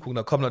nur das Spiel gucken,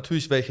 da kommen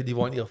natürlich welche, die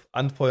wollen ihre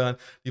anfeuern,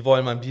 die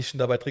wollen mal ein Bierchen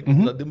dabei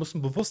trinken, die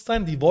müssen bewusst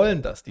sein, die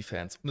wollen das, die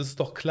Fans. Und es ist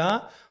doch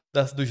klar,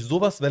 dass durch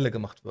sowas Welle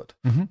gemacht wird.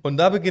 Und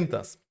da beginnt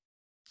das.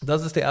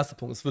 Das ist der erste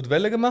Punkt. Es wird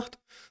Welle gemacht,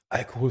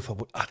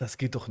 Alkoholverbot, ach, das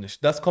geht doch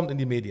nicht. Das kommt in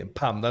die Medien,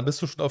 pam, dann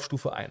bist du schon auf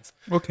Stufe 1.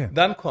 Okay.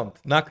 Dann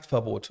kommt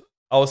Nacktverbot,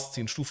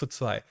 Ausziehen, Stufe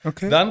 2.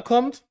 Okay. Dann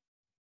kommt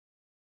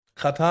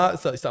Katar,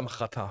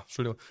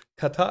 Entschuldigung.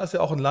 Katar ist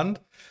ja auch ein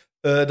Land,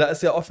 da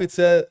ist ja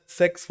offiziell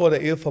Sex vor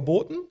der Ehe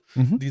verboten.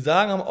 Die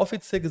haben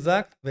offiziell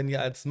gesagt, wenn ihr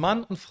als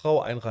Mann und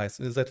Frau einreist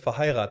und ihr seid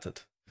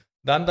verheiratet,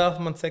 dann darf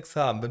man Sex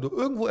haben. Wenn du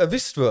irgendwo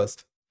erwischt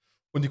wirst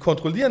und die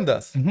kontrollieren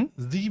das,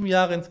 7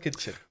 Jahre ins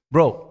Kittchen.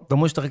 Bro, da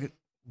muss ich direkt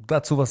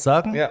dazu was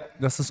sagen. Ja.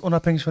 Das ist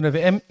unabhängig von der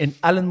WM in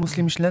allen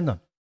muslimischen Ländern.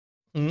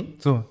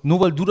 So, nur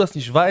weil du das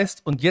nicht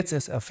weißt und jetzt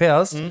erst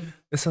erfährst,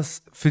 ist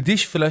das für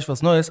dich vielleicht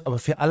was Neues, aber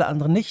für alle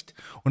anderen nicht.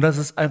 Und das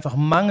ist einfach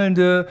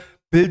mangelnde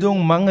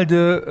Bildung,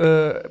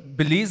 mangelnde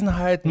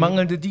Belesenheit,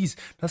 mangelnde dies.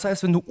 Das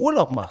heißt, wenn du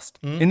Urlaub machst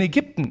in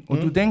Ägypten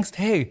und du denkst,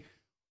 hey,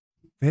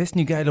 wer ist denn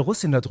die geile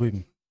Russin da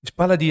drüben? Ich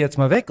baller die jetzt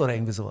mal weg oder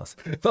irgendwie sowas.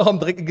 Warum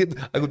Dreck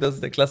Ägypten? Ah gut, das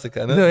ist der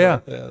Klassiker, ne?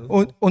 Ja.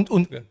 Und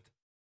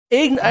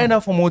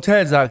irgendeiner vom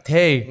Hotel sagt,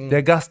 hey,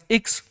 der Gast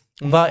X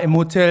war im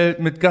Hotel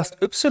mit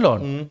Gast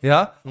Y,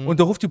 ja, und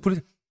da ruft die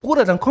Polizei,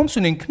 Bruder, dann kommst du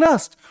in den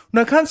Knast und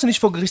dann kannst du nicht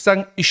vor Gericht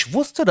sagen, ich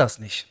wusste das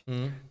nicht.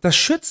 Das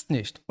schützt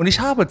nicht. Und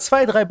ich habe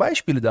 2, 3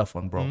 Beispiele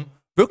davon, Bro.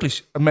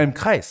 Wirklich, in meinem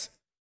Kreis.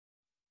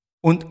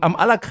 Und am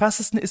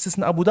allerkrassesten ist es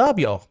in Abu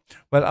Dhabi auch,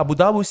 weil Abu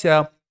Dhabi ist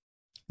ja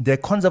der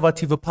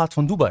konservative Part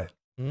von Dubai.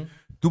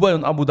 Dubai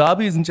und Abu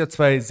Dhabi sind ja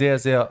 2 sehr,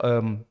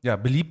 sehr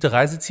beliebte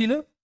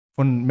Reiseziele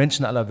von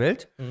Menschen aller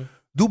Welt.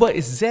 Dubai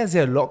ist sehr,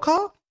 sehr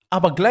locker,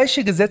 aber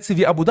gleiche Gesetze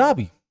wie Abu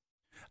Dhabi.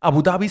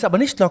 Abu Dhabi ist aber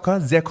nicht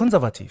locker, sehr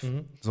konservativ.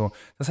 So,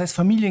 das heißt,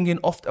 Familien gehen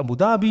oft Abu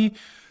Dhabi,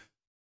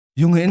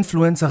 junge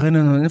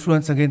Influencerinnen und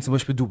Influencer gehen zum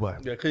Beispiel Dubai.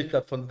 Ja, kriege ich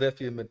gerade von sehr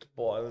viel mit.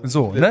 Boah,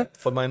 so, ne?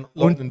 Von meinen Leuten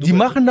in und Dubai. die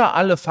machen da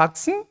alle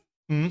Faxen,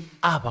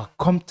 aber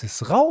kommt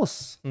es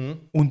raus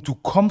und du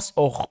kommst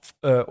auch,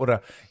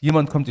 oder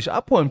jemand kommt dich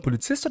abholen, ein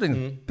Polizist oder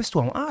bist du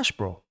am Arsch,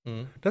 Bro.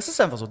 Das ist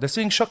einfach so.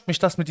 Deswegen schockt mich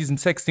das mit diesen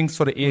Sex-Dings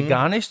vor der Ehe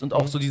gar nicht und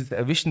auch so dieses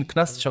Erwischen,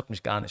 Knast schockt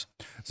mich gar nicht.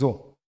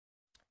 So.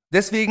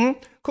 Deswegen,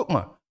 guck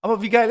mal,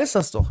 aber wie geil ist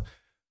das doch?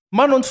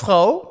 Mann und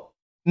Frau,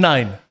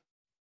 nein.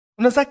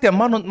 Und dann sagt der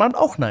Mann und Mann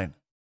auch nein.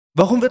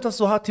 Warum wird das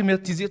so hart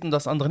thematisiert und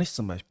das andere nicht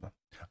zum Beispiel?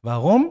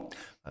 Warum?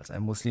 Weil es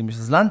ein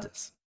muslimisches Land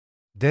ist.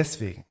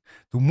 Deswegen.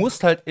 Du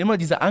musst halt immer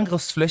diese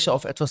Angriffsfläche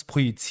auf etwas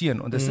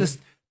projizieren. Und es ist,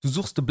 du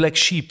suchst the black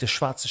sheep, das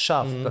schwarze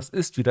Schaf. Das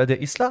ist wieder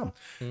der Islam.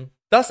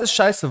 Das ist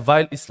scheiße,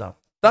 weil Islam.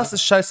 Das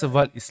ist scheiße,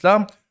 weil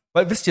Islam.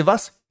 Weil, wisst ihr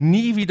was?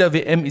 Nie wieder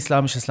WM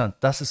islamisches Land.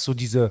 Das ist so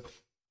diese,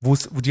 wo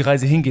die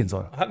Reise hingehen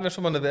soll. Hatten wir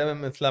schon mal eine WM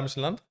im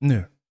islamischen Land?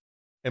 Nö.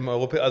 Im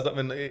also hatten wir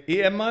eine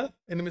EM mal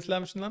in einem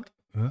islamischen Land?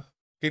 Ja.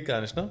 Geht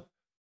gar nicht, ne?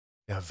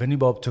 Ja, wenn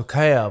überhaupt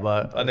Türkei,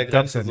 aber an der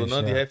gab's Grenze ja so, nicht, ne?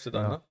 ja. Die Hälfte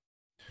dann, ne?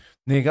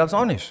 Nee, gab's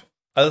auch nicht.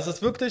 Also es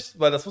ist wirklich,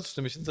 weil das wusste ich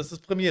nämlich, das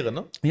ist Premiere,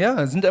 ne?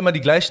 Ja, es sind immer die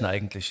gleichen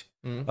eigentlich.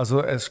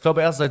 Also ich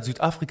glaube, erst seit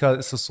Südafrika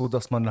ist es so,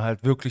 dass man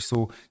halt wirklich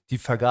so die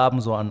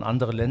Vergaben so an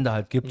andere Länder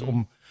halt gibt,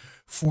 um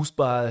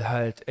Fußball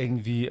halt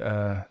irgendwie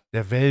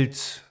der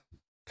Welt,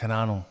 keine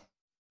Ahnung,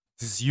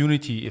 dieses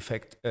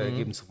Unity-Effekt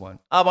geben zu wollen.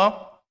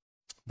 Aber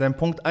dein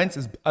Punkt 1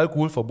 ist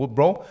Alkoholverbot,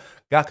 Bro.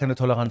 Gar keine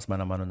Toleranz,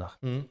 meiner Meinung nach.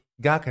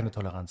 Gar keine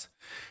Toleranz.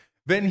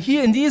 Wenn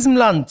hier in diesem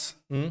Land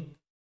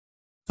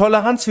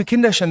Toleranz für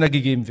Kinderschänder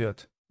gegeben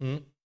wird,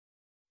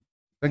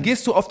 dann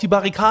gehst du auf die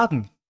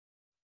Barrikaden.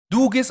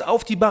 Du gehst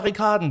auf die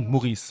Barrikaden,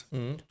 Maurice.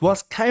 Du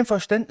hast kein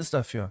Verständnis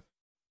dafür.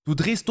 Du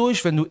drehst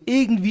durch, wenn du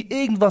irgendwie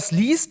irgendwas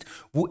liest,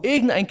 wo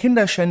irgendein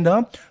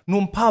Kinderschänder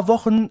nur ein paar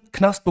Wochen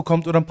Knast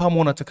bekommt oder ein paar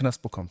Monate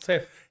Knast bekommt.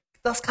 Safe.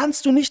 Das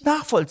kannst du nicht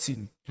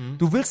nachvollziehen.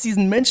 Du willst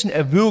diesen Menschen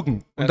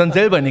erwürgen und dann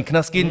selber in den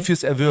Knast gehen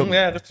fürs Erwürgen.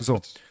 Ja, richtig.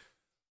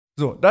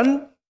 So,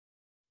 dann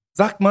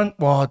sagt man,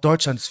 boah,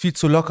 Deutschland ist viel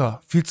zu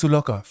locker, viel zu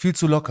locker, viel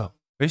zu locker.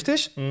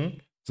 Richtig?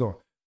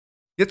 So.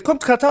 Jetzt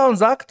kommt Katar und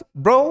sagt,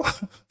 Bro,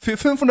 für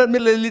 500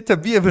 Milliliter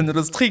Bier, wenn du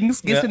das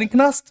trinkst, gehst du in den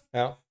Knast.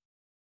 Ja.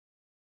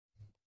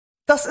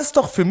 Das ist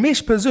doch für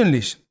mich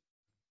persönlich,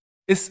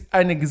 ist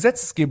eine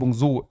Gesetzgebung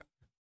so,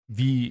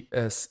 wie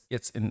es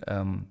jetzt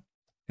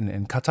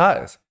in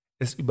Katar ist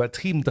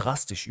übertrieben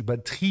drastisch,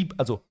 übertrieben.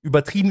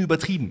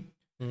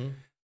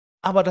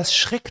 Aber das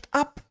schreckt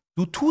ab.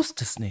 Du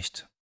tust es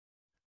nicht,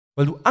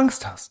 weil du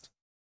Angst hast.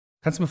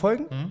 Kannst du mir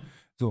folgen?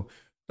 So,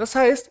 das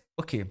heißt,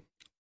 okay,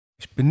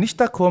 Ich bin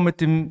nicht d'accord mit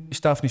dem,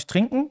 ich darf nicht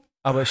trinken,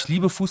 aber ich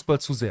liebe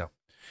Fußball zu sehr.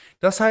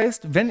 Das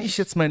heißt, wenn ich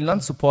jetzt mein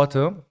Land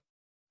supporte,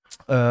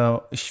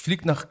 ich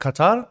fliege nach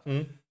Katar,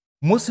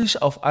 muss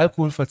ich auf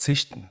Alkohol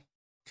verzichten?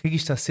 Kriege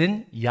ich das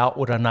hin? Ja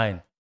oder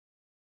nein?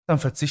 Dann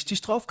verzichte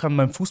ich drauf, kann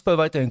beim Fußball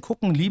weiterhin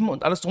gucken, lieben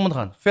und alles drum und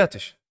dran.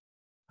 Fertig.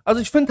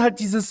 Also ich finde halt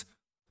dieses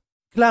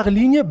klare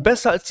Linie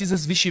besser als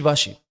dieses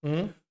Wischiwaschi.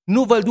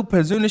 Nur weil du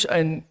persönlich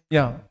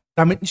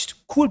damit nicht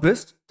cool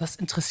bist, das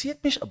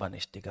interessiert mich aber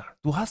nicht, Digga.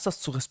 Du hast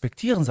das zu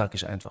respektieren, sag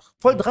ich einfach.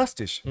 Voll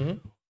drastisch.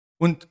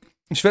 Und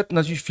ich werde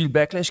natürlich viel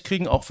Backlash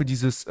kriegen, auch für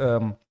dieses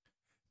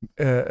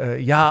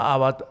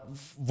aber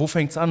wo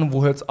fängt's an und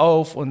wo hört's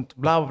auf und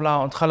bla bla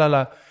bla und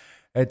tralala.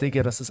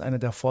 Digga, das ist eine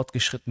der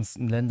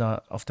fortgeschrittensten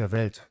Länder auf der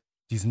Welt.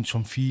 Die sind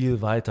schon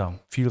viel weiter,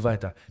 viel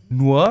weiter.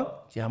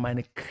 Nur, die haben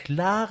eine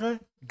klare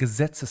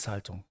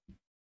Gesetzeshaltung.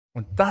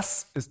 Und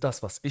das ist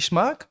das, was ich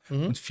mag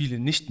und viele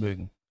nicht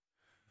mögen.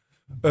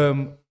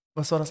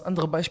 Was war das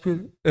andere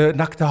Beispiel?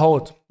 Nackte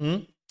Haut.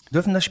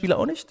 Dürfen das Spieler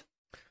auch nicht?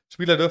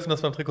 Spieler dürfen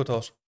das beim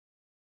Trikottausch.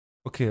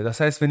 Okay, das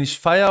heißt, wenn ich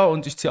feiere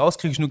und ich ziehe aus,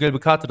 kriege ich nur gelbe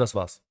Karte, das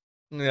war's.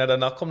 Ja,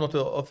 danach kommt noch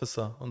der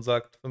Officer und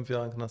sagt 5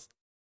 Jahre in Knast.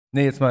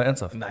 Nee, jetzt mal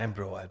ernsthaft. Nein,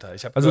 Bro, Alter.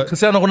 Also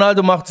Cristiano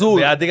Ronaldo macht so.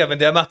 Ja, Digga, wenn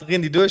der macht,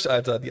 drehen die durch,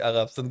 Alter, die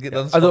Arabs. Dann ist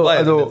es also,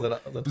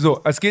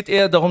 vorbei. Es geht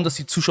eher darum, dass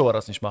die Zuschauer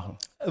das nicht machen.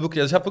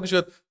 Wirklich, also ich habe wirklich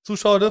gehört,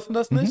 Zuschauer dürfen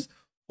das nicht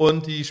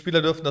und die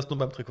Spieler dürfen das nur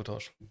beim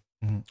Trikottausch.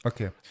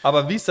 Okay.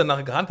 Aber wie es dann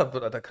nachher gehandhabt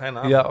wird, Alter,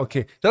 keine Ahnung. Ja,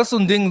 okay. Das ist so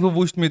ein Ding,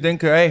 wo ich mir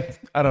denke, ey,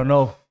 I don't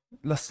know,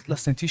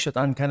 lass den T-Shirt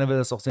an, keiner will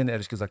das auch sehen,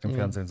 ehrlich gesagt, im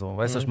Fernsehen. So.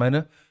 Weißt du, was ich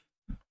meine?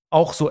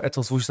 Auch so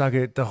etwas, wo ich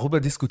sage, darüber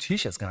diskutiere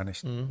ich jetzt gar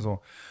nicht.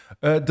 So.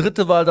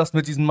 Dritte Wahl, das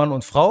mit diesem Mann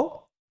und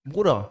Frau.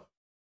 Bruder,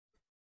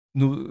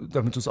 nur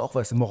damit du es auch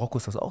weißt, in Marokko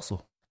ist das auch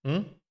so.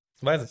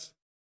 Weiß ich.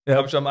 Ja.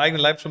 Habe ich am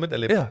eigenen Leib schon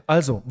miterlebt. Ja,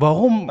 also,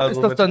 warum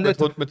ist das dann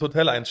mit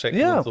Hotel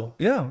einchecken und so.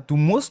 Ja, du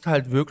musst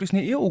halt wirklich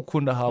eine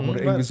EU-Kunde haben oder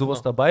irgendwie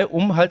sowas dabei,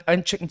 um halt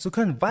einchecken zu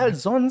können, weil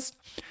sonst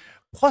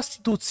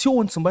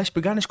Prostitution zum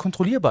Beispiel gar nicht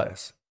kontrollierbar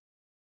ist.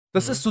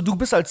 Das ist so, du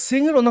bist als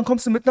Single und dann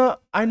kommst du mit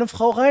einer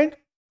Frau rein,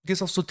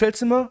 gehst aufs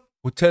Hotelzimmer,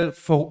 der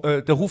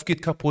Ruf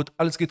geht kaputt,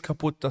 alles geht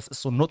kaputt, das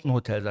ist so ein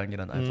Nottenhotel, sagen die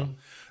dann einfach.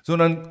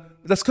 Sondern,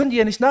 das können die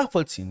ja nicht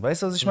nachvollziehen,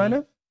 weißt du, was ich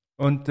meine?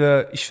 Und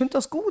ich finde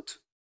das gut.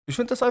 Ich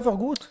finde das einfach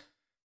gut.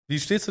 Wie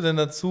stehst du denn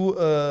dazu?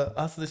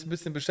 Hast du dich ein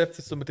bisschen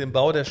beschäftigt so mit dem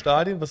Bau der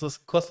Stadien, was das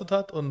gekostet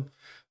hat und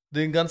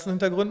den ganzen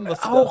Hintergründen?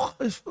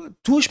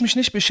 Tue ich mich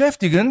nicht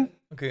beschäftigen.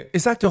 Okay.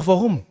 Ich sag dir auch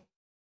warum.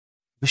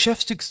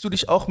 Beschäftigst du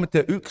dich auch mit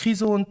der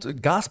Ölkrise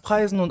und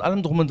Gaspreisen und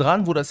allem drum und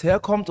dran, wo das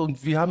herkommt?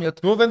 Und wir haben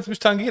jetzt. Nur wenn es mich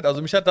tangiert.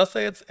 Also mich hat das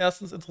ja jetzt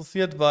erstens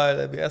interessiert,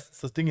 weil wir erstens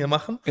das Ding hier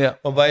machen. Ja.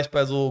 Und weil ich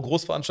bei so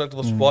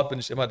Großveranstaltungen, was Sport bin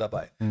ich immer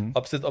dabei.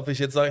 Ob ich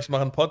jetzt sage, ich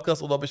mache einen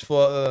Podcast oder ob ich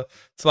vor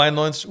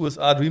 92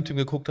 USA Dream Team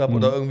geguckt habe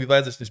oder irgendwie,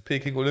 weiß ich nicht,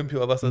 Peking Olympia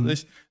oder was weiß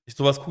ich.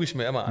 Sowas gucke ich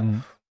mir immer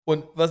an.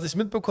 Und was ich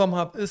mitbekommen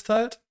habe, ist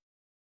halt,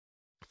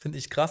 finde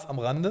ich krass am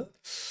Rande,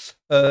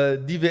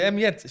 die WM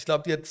jetzt, ich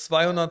glaube, die hat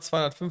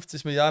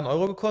 250 Milliarden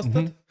Euro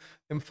gekostet.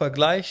 Im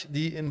Vergleich,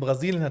 die in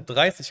Brasilien hat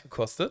 30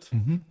 gekostet.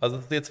 Also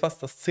das ist jetzt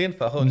fast das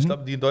 10-fache. Und ich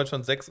glaube, die in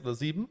Deutschland 6 oder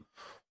 7.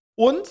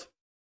 Und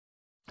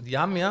die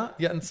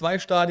hatten 2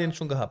 Stadien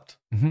schon gehabt.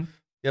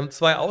 Die haben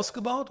 2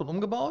 ausgebaut und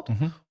umgebaut.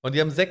 Und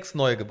die haben 6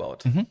 neu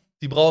gebaut.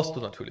 Die brauchst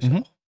du natürlich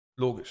auch.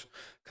 Logisch.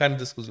 Keine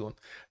Diskussion.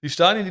 Die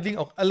Stadien, die liegen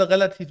auch alle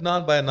relativ nah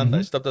beieinander.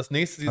 Ich glaube, das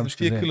nächste, die sind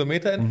 4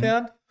 Kilometer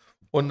entfernt.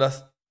 Und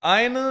das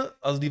eine,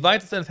 also die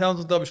weiteste Entfernung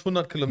sind, glaube ich,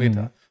 100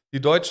 Kilometer.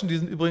 Die Deutschen, die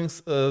sind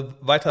übrigens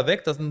weiter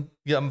weg. Das sind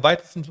die am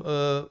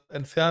weitesten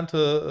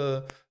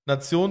entfernte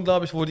Nation,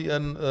 glaube ich, wo die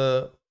ihren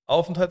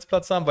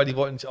Aufenthaltsplatz haben, weil die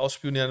wollten nicht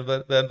ausspionieren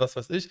werden, was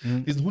weiß ich.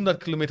 Die sind 100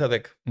 Kilometer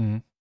weg.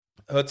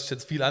 Hört sich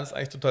jetzt viel an, ist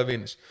eigentlich total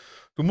wenig.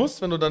 Du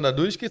musst, wenn du dann da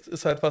durchgehst,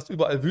 ist halt fast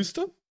überall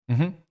Wüste.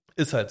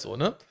 Ist halt so,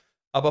 ne?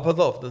 Aber pass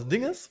auf, das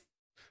Ding ist,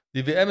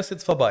 die WM ist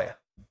jetzt vorbei.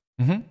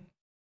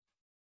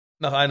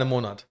 Nach einem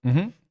Monat.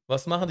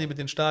 Was machen die mit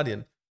den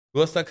Stadien?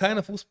 Du hast da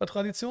keine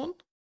Fußballtradition.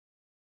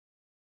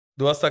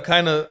 Du hast da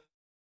keine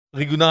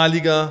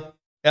Regionalliga,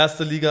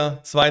 erste Liga,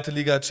 zweite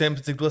Liga,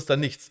 Champions League, du hast da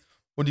nichts.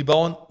 Und die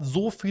bauen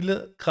so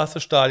viele krasse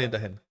Stadien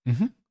dahin.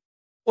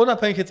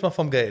 Unabhängig jetzt mal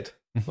vom Geld.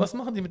 Was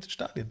machen die mit den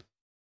Stadien?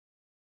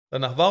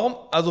 Danach,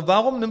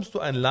 warum nimmst du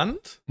ein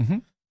Land,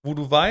 wo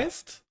du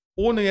weißt,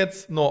 ohne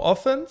jetzt no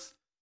offense,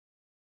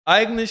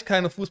 eigentlich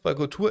keine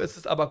Fußballkultur, es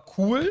ist aber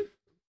cool.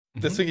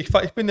 Deswegen, ich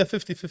bin ja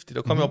 50-50,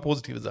 da kommen ja auch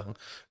positive Sachen.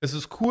 Es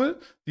ist cool,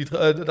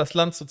 das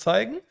Land zu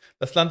zeigen.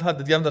 Das Land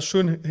die haben das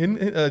schön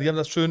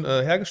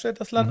hergestellt,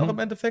 das Land auch im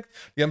Endeffekt.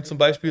 Die haben zum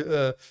Beispiel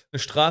eine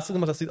Straße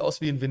gemacht, das sieht aus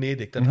wie in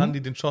Venedig. Dann haben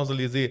die den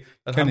Champs-Élysées.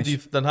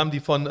 Dann haben die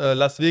von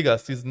Las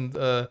Vegas diesen,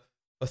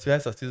 wie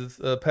heißt das, dieses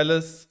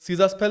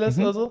Caesars Palace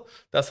oder so.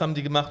 Das haben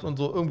die gemacht und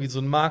so irgendwie so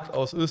ein Markt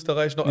aus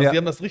Österreich noch. Also die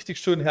haben das richtig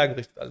schön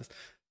hergerichtet alles.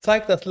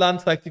 Zeigt das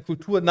Land, zeigt die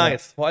Kultur,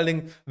 nice. Vor allen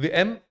Dingen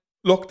WM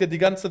lockt ja die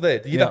ganze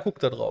Welt. Jeder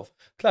guckt da drauf.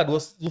 Klar, du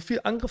hast so viel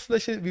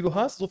Angriffsfläche, wie du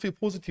hast, so viel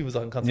positive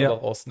Sachen kannst du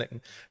aber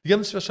raussnacken. Die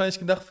haben sich wahrscheinlich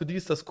gedacht, für die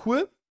ist das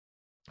cool.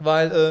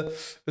 weil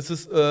es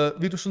ist,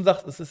 wie du schon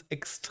sagst, es ist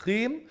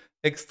extrem,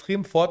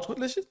 extrem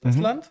fortschrittlich, das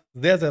Land.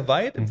 Sehr, sehr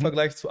weit im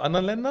Vergleich zu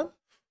anderen Ländern.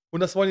 Und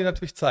das wollen die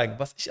natürlich zeigen.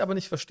 Was ich aber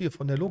nicht verstehe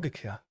von der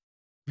Logik her.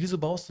 Wieso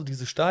baust du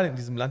diese Stadien in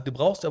diesem Land? Die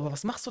brauchst du, aber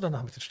was machst du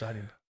danach mit den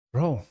Stadien?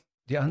 Bro,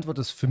 die Antwort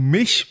ist für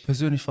mich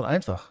persönlich voll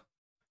einfach.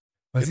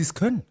 Weil sie es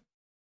können.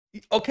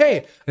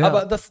 Okay,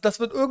 aber das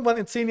wird irgendwann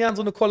in 10 Jahren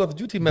so eine Call of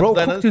Duty Map Bro,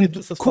 sein.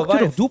 guck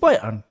dir doch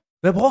Dubai an.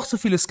 Wer braucht so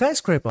viele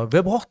Skyscraper?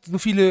 Wer braucht so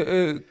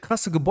viele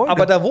krasse Gebäude?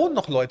 Aber da wohnen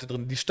noch Leute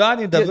drin. Die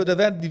Stadien, die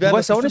werden du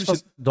weißt ja auch nicht,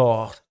 was.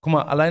 Doch, guck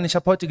mal, allein ich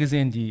habe heute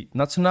gesehen, die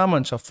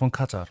Nationalmannschaft von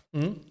Katar.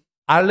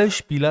 Alle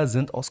Spieler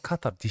sind aus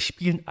Katar. Die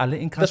spielen alle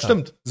in Katar. Das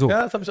stimmt. So.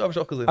 Ja, das habe ich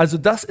auch gesehen. Also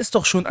das ist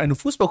doch schon eine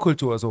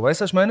Fußballkultur, so,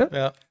 weißt du, was ich meine?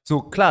 Ja.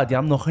 So, klar, die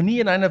haben noch nie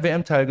in einer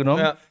WM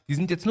teilgenommen. Ja. Die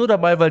sind jetzt nur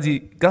dabei, weil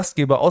sie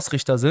Gastgeber,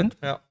 Ausrichter sind.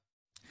 Ja.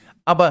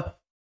 Aber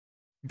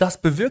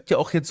das bewirkt ja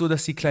auch jetzt so,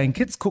 dass die kleinen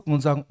Kids gucken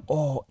und sagen,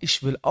 oh,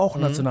 ich will auch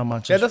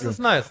Nationalmannschaft Ja, das spielen. ist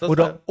nice.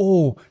 Oder,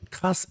 oh,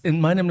 krass,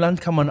 in meinem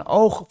Land kann man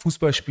auch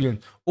Fußball spielen.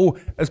 Oh,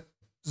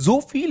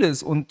 so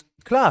vieles. Und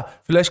klar,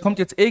 vielleicht kommt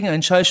jetzt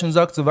irgendein Scheich und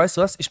sagt so, weißt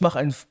du was, ich mache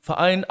einen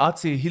Verein, AC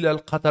Hilal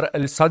Qatar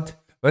al-Sad,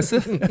 weißt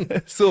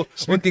du? So.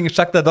 Und gegen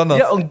Shakhtar Donetsk.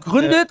 Ja, und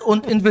gründet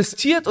und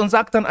investiert und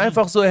sagt dann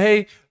einfach so,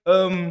 hey,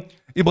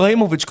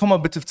 Ibrahimovic, komm mal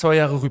bitte 2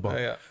 Jahre rüber.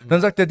 Ja.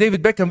 Dann sagt der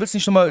David Beckham, willst du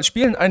nicht schon mal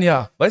spielen? 1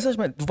 Jahr. Weißt du, was ich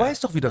meine? Du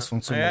weißt doch, wie das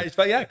funktioniert.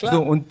 Ja, klar.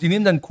 So, und die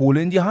nehmen dann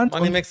Kohle in die Hand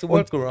Money makes the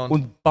world go round.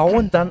 und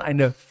bauen dann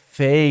eine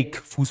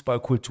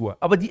Fake-Fußballkultur.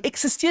 Aber die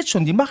existiert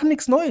schon, die machen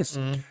nichts Neues.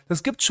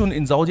 Das gibt es schon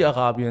in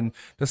Saudi-Arabien,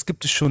 das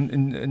gibt es schon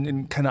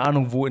in keine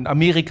Ahnung wo, in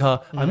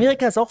Amerika.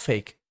 Amerika ist auch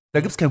fake. Da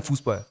gibt es keinen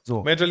Fußball.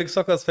 So. Major League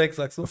Soccer ist fake,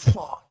 sagst du?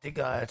 Boah,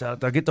 Digga, Alter,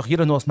 da geht doch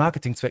jeder nur aus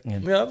Marketingzwecken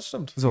hin. Ja, das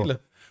stimmt. So. Viele.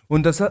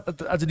 Und das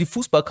hat, also die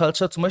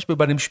Fußballculture, zum Beispiel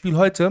bei dem Spiel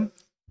heute,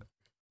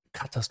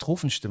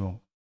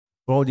 Katastrophenstimmung.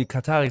 Bro, die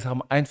Kataris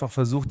haben einfach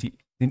versucht,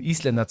 den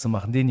Isländer zu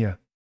machen, den hier.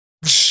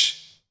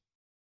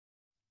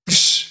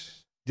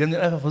 Die haben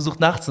den einfach versucht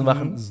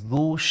nachzumachen.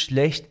 So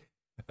schlecht.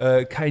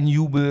 Kein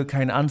Jubel,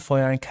 kein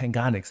Anfeuern, kein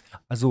gar nichts.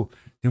 Also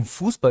den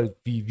Fußball,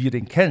 wie wir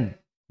den kennen,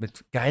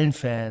 mit geilen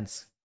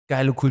Fans,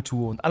 geile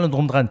Kultur und allem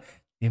drum dran,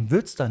 den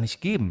wird es da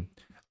nicht geben.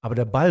 Aber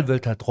der Ball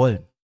wird halt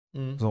rollen.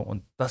 So,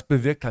 und das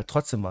bewirkt halt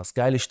trotzdem was.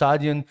 Geile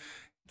Stadien,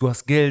 du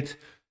hast Geld,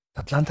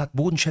 das Land hat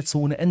Bodenschätze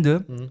ohne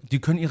Ende, die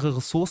können ihre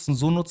Ressourcen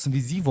so nutzen, wie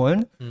sie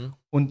wollen.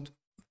 Und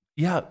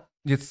ja,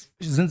 jetzt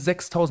sind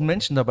 6.000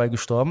 Menschen dabei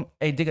gestorben.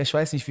 Ey, Digga, ich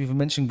weiß nicht, wie viele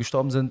Menschen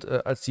gestorben sind,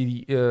 als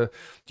die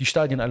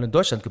Stadien alle in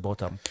Deutschland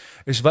gebaut haben.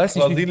 Ich weiß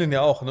nicht, Brasilien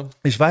ja auch, ne?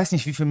 Ich weiß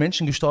nicht, wie viele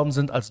Menschen gestorben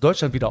sind, als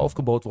Deutschland wieder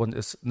aufgebaut worden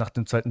ist nach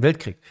dem Zweiten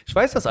Weltkrieg. Ich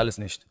weiß das alles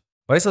nicht.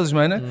 Weißt du, was ich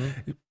meine?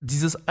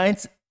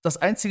 Das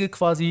Einzige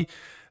quasi,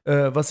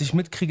 was ich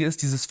mitkriege,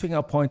 ist dieses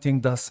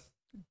Fingerpointing, dass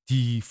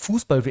die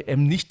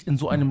Fußball-WM nicht in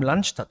so einem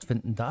Land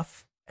stattfinden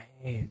darf.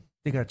 Ey,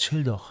 Digga,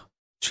 chill doch.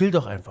 Chill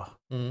doch einfach.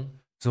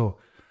 So.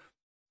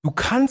 Du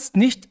kannst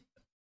nicht.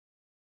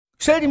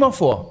 Stell dir mal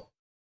vor,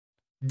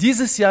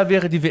 dieses Jahr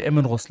wäre die WM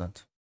in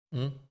Russland.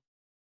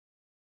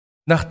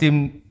 Nach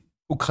dem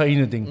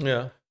Ukraine-Ding.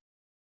 Ja.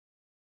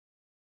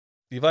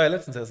 Die war ja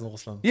letztens erst in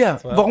Russland. Ja,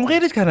 warum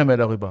redet keiner mehr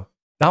darüber?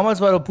 Damals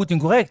war doch Putin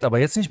korrekt, aber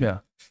jetzt nicht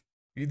mehr.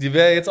 Die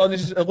wäre jetzt auch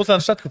nicht in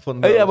Russland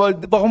stattgefunden. Ey, aber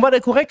warum war der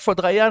korrekt vor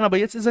 3 Jahren, aber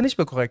jetzt ist er nicht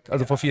mehr korrekt?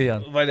 Also vor 4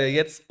 Jahren. Weil der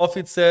jetzt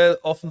offiziell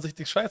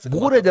offensichtlich scheiße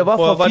gemacht Bruder, der war,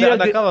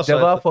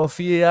 hat. vor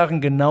 4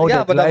 Jahren genau Ja,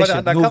 der aber da war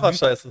gleiche. der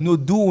Undercover-Scheiße. Nur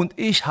du und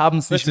ich haben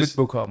es nicht Richtig.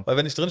 mitbekommen. Weil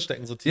wir nicht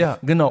drinstecken so tief. Ja,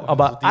 genau.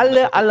 Aber So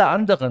tief. alle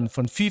anderen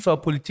von FIFA,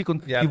 Politik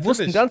und Ja, die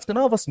wussten natürlich. ganz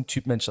genau, was ein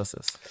Typ Mensch das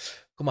ist.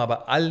 Guck mal, bei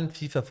allen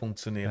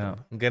FIFA-Funktionären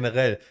Ja. und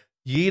generell,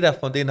 jeder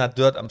von denen hat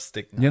Dirt am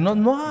Sticken. Ja,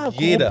 normal,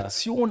 Jeder.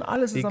 Korruption,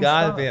 alles ist am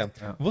Egal Start. wer.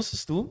 Ja.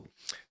 Wusstest du,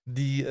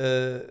 die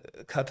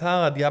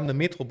Katarer, die haben eine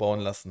Metro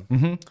bauen lassen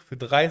für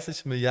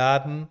 30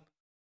 Milliarden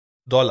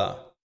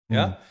Dollar.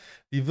 Ja?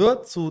 Die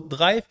wird zu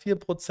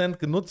 3-4%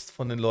 genutzt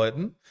von den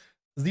Leuten.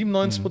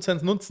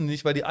 97% nutzen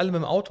nicht, weil die alle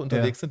mit dem Auto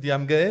unterwegs sind, die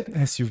haben Geld.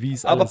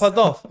 SUVs, Aber alles. pass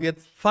auf,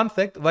 jetzt Fun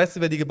Fact, weißt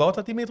du, wer die gebaut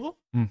hat, die Metro?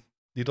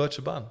 Die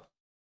Deutsche Bahn.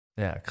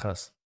 Ja,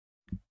 krass.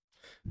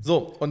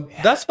 So, und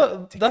das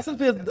ist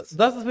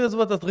wieder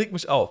sowas, das regt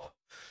mich auf.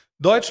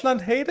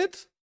 Deutschland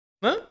hatet,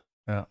 ne?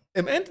 Ja.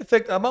 Im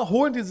Endeffekt aber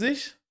holen die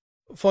sich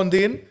von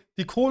denen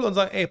die Kohle und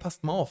sagen, ey,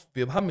 passt mal auf,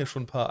 wir haben hier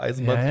schon ein paar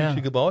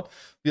Eisenbahnflüche gebaut,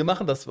 wir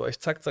machen das für euch,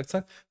 zack, zack,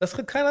 zack. Das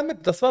kriegt keiner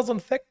mit. Das war so ein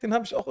Fact, den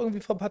habe ich auch irgendwie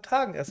vor ein paar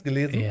Tagen erst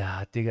gelesen.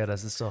 Ja, Digga,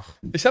 das ist doch.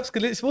 Ich habe es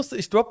gelesen, ich wusste,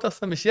 ich droppe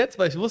das nämlich jetzt,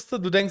 weil ich wusste,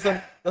 du denkst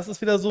dann, das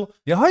ist wieder so,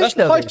 Ja,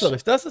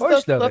 heuchlerisch. Das ist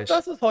Heuchlerisch.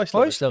 Das ist heuchlerisch.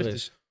 Heuchlerisch.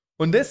 Richtig.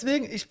 Und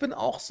deswegen, ich bin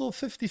auch so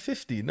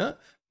 50-50, ne?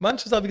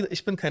 Manche sagen, wie gesagt,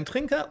 ich bin kein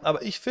Trinker,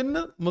 aber ich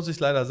finde, muss ich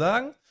leider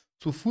sagen,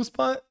 zu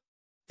Fußball,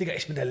 Digga,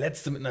 ich bin der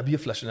Letzte mit einer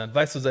Bierflasche in der Hand,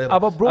 weißt du selber.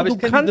 Aber Bro, ich du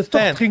kenn kannst diese doch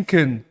Fans.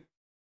 trinken.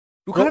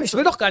 Du Bro, kannst ich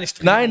will doch gar nicht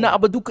trinken. Nein,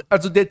 aber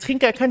also der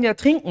Trinker kann ja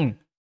trinken.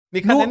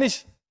 Nee, kann nur- er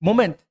nicht.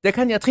 Moment, der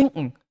kann ja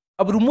trinken.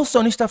 Aber du musst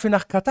doch nicht dafür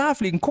nach Katar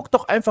fliegen. Guck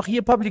doch einfach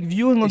hier Public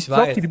Viewing und Ich sauf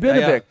weiß, dir die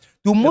Birne ja, ja. weg.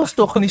 Du musst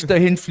doch nicht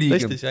dahin fliegen.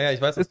 Richtig, ja, ich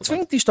weiß, was Das du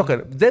meinst. zwingt dich doch.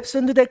 Selbst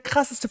wenn du der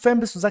krasseste Fan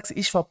bist und sagst,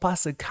 ich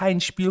verpasse kein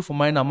Spiel von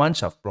meiner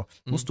Mannschaft, Bro,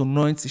 musst du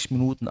 90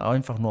 Minuten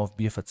einfach nur auf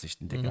Bier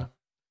verzichten, Digga.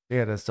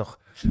 Ja, das ist doch.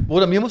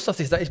 Bruder, mir muss das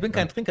nicht sein. Ich bin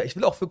kein Trinker. Ich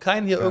will auch für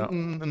keinen hier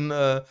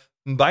ein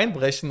Bein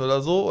brechen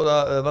oder so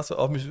oder was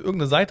auf mich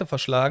irgendeine Seite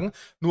verschlagen.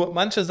 Nur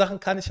manche Sachen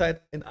kann ich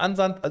halt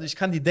also ich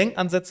kann die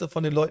Denkansätze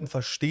von den Leuten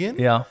verstehen.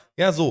 Ja.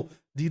 Ja, so.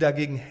 Die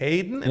dagegen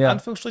haten, in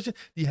Anführungsstrichen,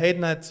 die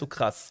haten halt zu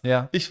krass.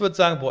 Ja. Ich würde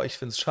sagen, boah, ich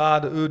finde es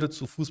schade, öde,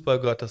 zu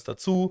Fußball gehört das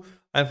dazu.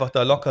 Einfach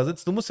da locker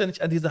sitzen. Du musst ja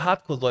nicht an diese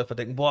Hardcore-Säufer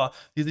denken, boah,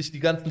 die sich die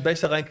ganzen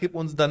Becher reinkippen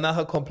und dann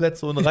nachher komplett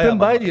so eine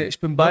Reihe. Ich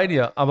bin bei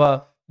dir,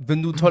 aber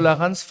wenn du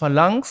Toleranz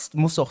verlangst,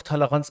 musst du auch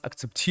Toleranz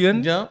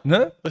akzeptieren. Ja,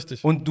 ne?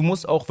 richtig. Und du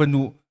musst auch,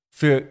 wenn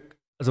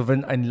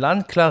ein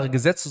Land klare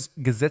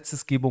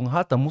Gesetzesgebung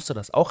hat, dann musst du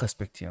das auch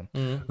respektieren.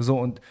 So,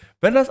 und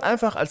wenn das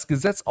einfach als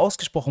Gesetz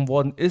ausgesprochen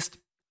worden ist,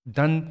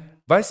 dann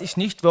weiß ich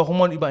nicht, warum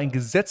man über ein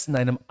Gesetz in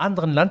einem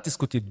anderen Land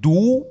diskutiert.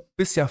 Du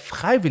bist ja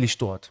freiwillig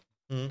dort.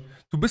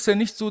 Du bist ja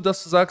nicht so,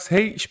 dass du sagst,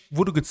 hey, ich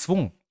wurde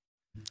gezwungen.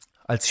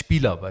 Als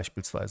Spieler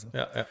beispielsweise.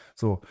 Ja.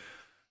 So.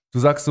 Du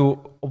sagst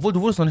so, obwohl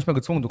du wurdest noch nicht mal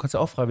gezwungen, du kannst ja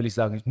auch freiwillig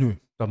sagen, nö,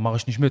 da mache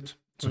ich nicht mit.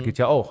 So geht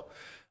ja auch.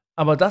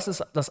 Aber das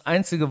ist das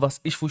Einzige, wo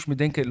ich mir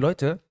denke,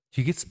 Leute,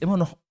 hier geht es immer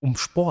noch um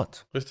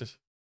Sport. Richtig.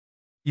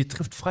 Ihr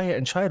trifft freie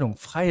Entscheidungen.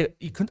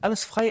 Ihr könnt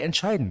alles frei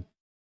entscheiden.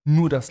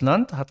 Nur das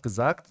Land hat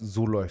gesagt,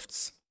 so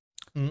läuft's.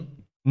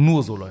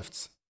 Nur so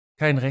läuft's.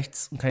 Kein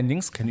Rechts und kein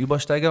Links, kein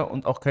Übersteiger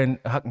und auch kein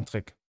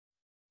Hackentrick.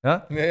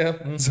 Ja?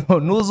 Ja. So,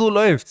 nur so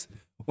läuft's.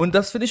 Und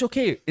das finde ich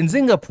okay. In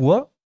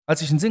Singapur,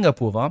 als ich in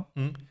Singapur war,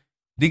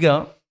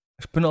 Digga,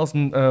 ich bin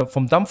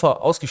vom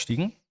Dampfer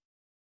ausgestiegen.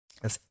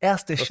 Das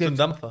erste Was Schiff. für ein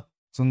Dampfer?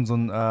 So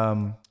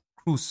ein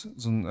Cruise.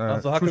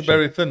 Also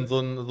Huckleberry Finn, so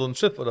ein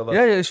Schiff oder was?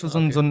 Ja, ich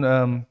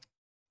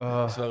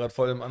war gerade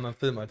voll im anderen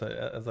Film, Alter.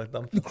 Er sagt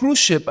Dampfer. Ein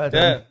Cruise Ship,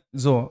 Alter. Ja.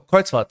 So,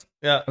 Kreuzfahrt.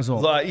 Ja, so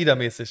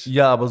AIDA-mäßig.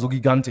 Ja, aber so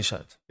gigantisch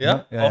halt.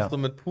 Ja? Ja, Auch so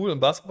mit Pool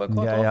und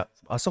Basketballcourt? Ja.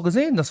 Hast du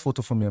gesehen, das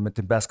Foto von mir mit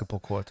dem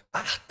Basketballcourt?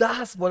 Ach,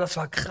 das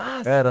war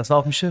krass. Ja, das war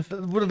auf dem Schiff.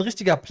 Wo ein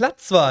richtiger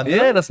Platz war, ne?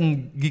 Ja, das ist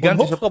ein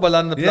gigantischer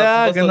Hubschrauberlandeplatz.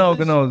 Ja,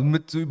 genau.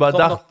 Mit so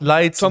überdacht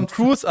Lights. Tom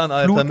Cruise an,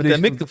 Alter, mit der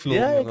mitgeflogen.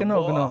 Ja,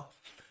 genau.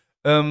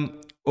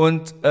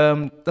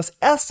 Das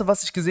Erste,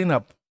 was ich gesehen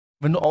habe,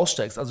 wenn du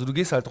aussteigst, also du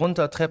gehst halt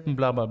runter, Treppen,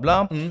 bla bla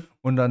bla,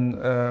 und dann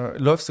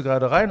läufst du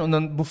gerade rein und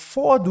dann,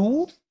 bevor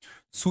du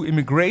zu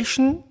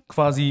Immigration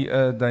quasi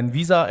dein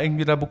Visa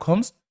irgendwie da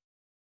bekommst,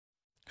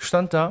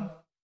 stand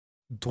da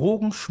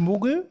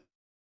Drogenschmuggel,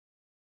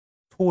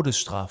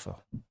 Todesstrafe.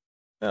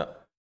 Ja.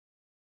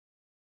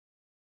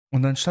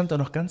 Und dann stand da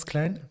noch ganz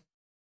klein,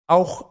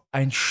 auch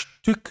ein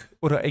Stück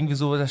oder irgendwie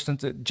so, da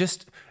stand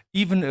just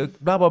even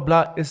bla bla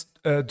bla ist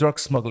Drug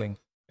Smuggling.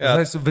 Ja.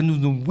 Das heißt, wenn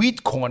du so ein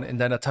Weedcorn in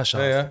deiner Tasche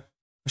hast. Ja.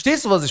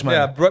 Verstehst du, was ich meine?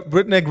 Ja,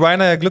 Britney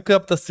Griner ja Glück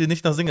gehabt, dass sie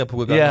nicht nach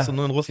Singapur gegangen ist und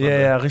nur in Russland.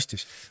 Ja,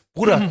 richtig.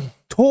 Bruder,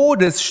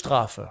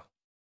 Todesstrafe.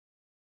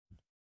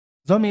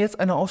 Soll mir jetzt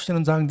einer aufstehen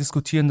und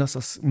diskutieren, dass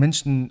das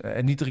Menschen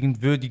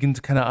erniedrigend,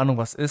 würdigend, keine Ahnung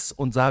was ist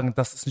und sagen,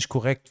 das ist nicht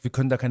korrekt, wir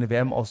können da keine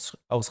WM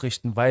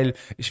ausrichten, weil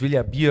ich will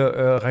ja Bier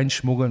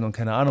reinschmuggeln und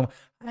keine Ahnung.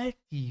 Halt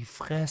die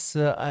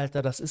Fresse,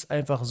 Alter, das ist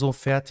einfach so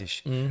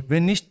fertig.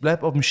 Wenn nicht,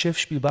 bleib auf dem Schiff,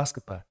 spiel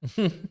Basketball.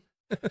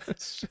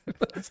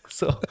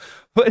 So,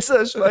 weißt du,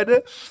 was ich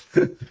meine?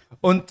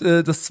 Und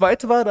das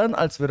Zweite war dann,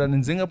 als wir dann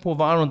in Singapur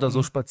waren und da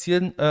so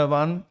spazieren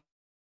waren,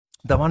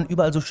 da waren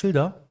überall so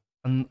Schilder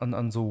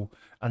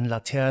an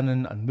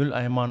Laternen, an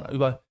Mülleimern,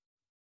 überall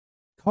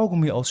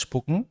Kaugummi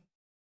ausspucken,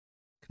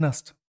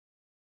 Knast.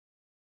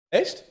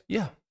 Echt?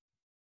 Ja.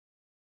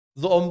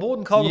 So auf dem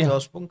Boden Kaugummi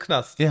ausspucken,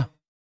 Knast. Ja.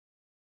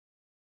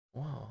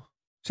 Wow.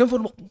 Stell dir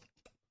vor,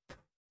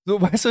 so,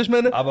 weißt du, was ich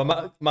meine?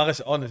 Aber mache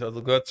ich auch nicht,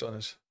 also gehört sich auch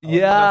nicht.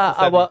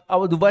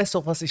 Aber du weißt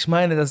doch, was ich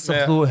meine. Das ist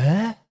doch so,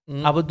 hä?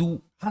 Aber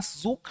du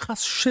hast so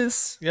krass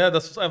Schiss,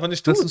 dass du es einfach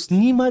nicht dass tust. du es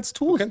niemals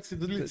tust.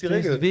 Du liest die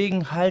Regel.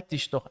 Deswegen halt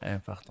dich doch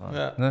einfach dran.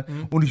 Ja.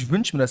 Ne? Und ich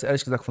wünsche mir das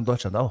ehrlich gesagt von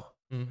Deutschland auch.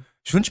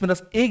 Ich wünsche mir,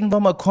 dass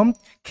irgendwann mal kommt,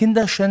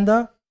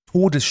 Kinderschänder,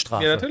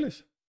 Todesstrafe. Ja,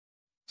 natürlich.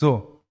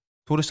 So,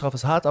 Todesstrafe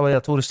ist hart, aber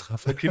ja,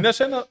 Todesstrafe.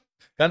 Kinderschänder,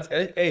 ganz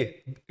ehrlich,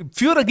 ey.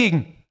 Für oder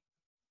gegen?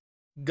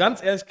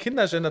 Ganz ehrlich,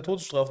 Kinderschänder,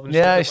 Todesstrafe.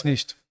 Ich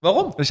nicht.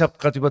 Warum? Ich habe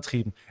gerade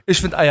übertrieben.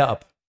 Ich finde Eier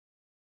ab.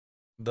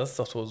 Das ist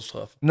doch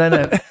Todesstrafe. Nein.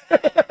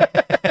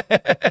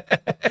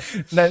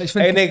 Nein, ich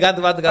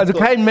finde. Warte, also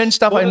kurz. Kein Mensch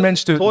darf einen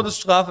Mensch töten.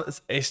 Todesstrafe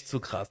ist echt zu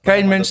krass.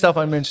 Kein Mensch darf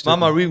einen Mensch töten. Mach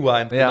mal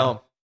Rewind, ja.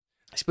 Genau.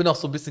 Ich bin auch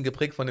so ein bisschen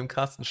geprägt von dem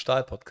Carsten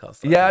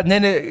Stahl-Podcast. Ja,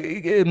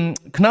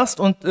 Knast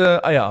und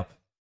Eier ab.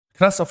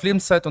 Knast auf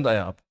Lebenszeit und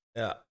Eier ab.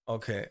 Ja,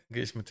 okay,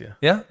 gehe ich mit dir.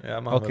 Ja?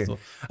 Ja, machen wir so.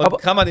 Und aber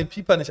kann man den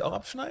Pieper nicht auch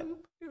abschneiden?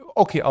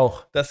 Okay,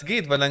 auch. Das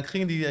geht, weil dann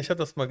kriegen die, ich habe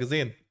das mal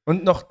gesehen.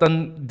 Und noch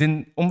dann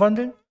den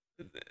umwandeln?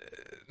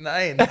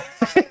 Nein.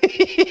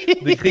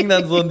 die kriegen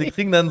dann so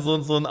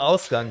einen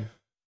Ausgang.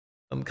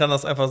 Dann kann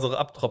das einfach so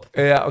abtropfen.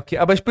 Ja, okay.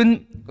 Aber ich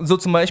bin so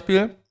zum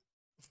Beispiel,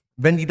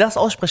 wenn die das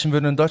aussprechen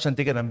würden in Deutschland,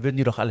 Digga, dann würden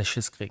die doch alle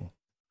Schiss kriegen.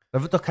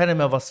 Da wird doch keiner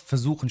mehr was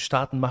versuchen,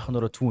 starten, machen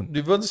oder tun.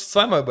 Die würden sich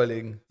zweimal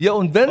überlegen. Ja,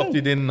 und wenn, ob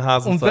die den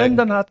Hasen und zeigen. wenn,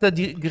 dann hat er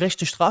die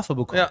gerechte Strafe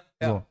bekommen.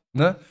 Ja. So,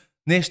 ne?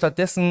 Nee,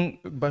 stattdessen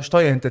bei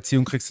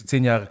Steuerhinterziehung kriegst du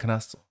 10 Jahre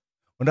Knast.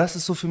 Und das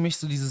ist so für mich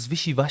so dieses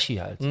Wischiwaschi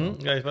halt. So.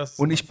 Ja, ich weiß.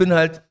 Und ich bin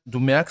halt,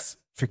 du merkst,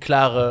 für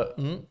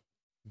klare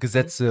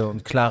Gesetze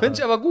und klare. Finde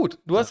ich aber gut.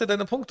 Du hast ja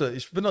deine Punkte.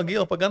 Ich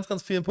gehe auch bei ganz,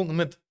 ganz vielen Punkten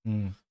mit.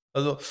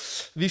 Also,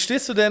 wie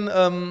stehst du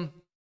denn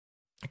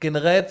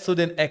generell zu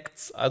den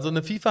Acts? Also,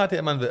 eine FIFA hat ja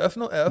immer einen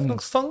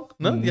Eröffnungssong,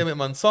 ne? Die haben ja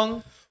immer einen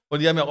Song und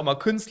die haben ja auch immer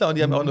Künstler und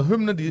die haben ja auch eine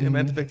Hymne, die im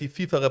Endeffekt die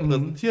FIFA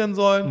repräsentieren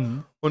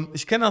sollen. Und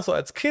ich kenne das so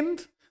als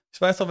Kind. Ich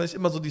weiß noch, wenn ich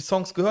immer so die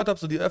Songs gehört habe,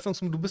 so die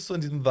Eröffnungssongs, du bist so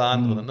in diesem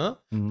Wahn drin, ne?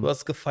 Du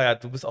hast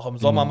gefeiert, du bist auch im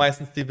Sommer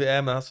meistens die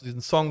WM, dann hast du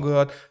diesen Song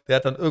gehört, der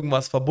hat dann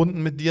irgendwas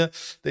verbunden mit dir.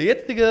 Der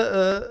jetzige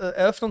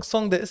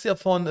Eröffnungssong, der ist ja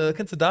von,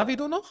 kennst du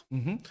Davido noch?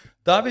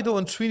 Davido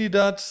und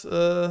Trinidad,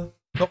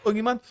 noch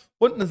irgendjemand?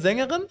 Und eine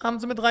Sängerin haben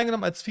sie mit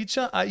reingenommen als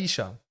Feature,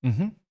 Aisha.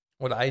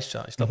 Oder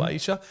Aisha, ich glaube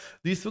Aisha.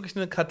 Die ist wirklich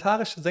eine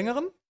katarische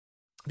Sängerin.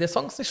 Der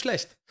Song ist nicht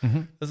schlecht.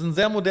 Das ist ein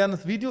sehr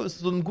modernes Video, ist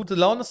so ein gute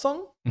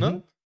Laune-Song,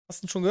 ne?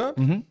 Hast du ihn schon gehört?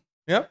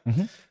 Ja?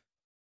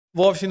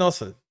 Worauf ich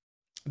hinaus will.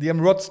 Die haben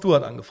Rod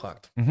Stewart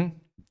angefragt. Die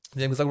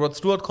haben gesagt, Rod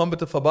Stewart, komm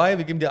bitte vorbei,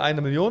 wir geben dir 1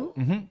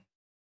 Million.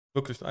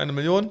 Wirklich, 1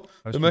 Million.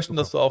 Wir möchten,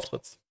 dass du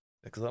auftrittst.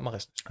 Er hat gesagt, mach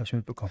ich nicht. Hab ich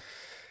mitbekommen.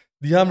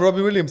 Die haben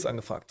Robbie Williams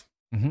angefragt.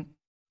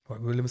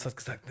 Robbie Williams hat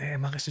gesagt, nee,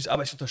 mach ich nicht,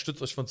 aber ich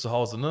unterstütze euch von zu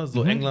Hause, ne?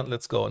 So England,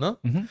 let's go, ne?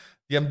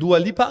 Die haben Dua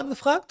Lipa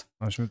angefragt.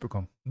 Hab ich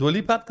mitbekommen. Dua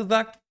Lipa hat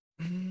gesagt,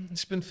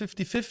 ich bin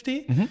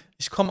 50-50,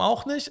 ich komme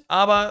auch nicht,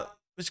 aber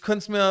ich könnte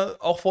es mir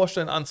auch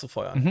vorstellen,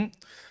 anzufeuern.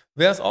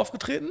 Wer ist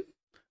aufgetreten?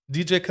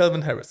 DJ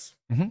Calvin Harris.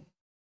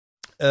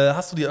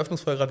 Hast du die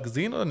Eröffnungsfeier gerade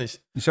gesehen oder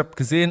nicht? Ich habe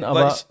gesehen,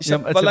 aber ich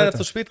war leider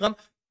zu spät dran.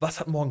 Was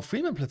hat Morgan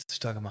Freeman plötzlich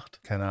da gemacht?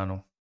 Keine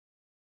Ahnung.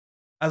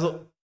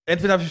 Also,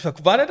 entweder habe ich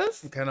verguckt. War der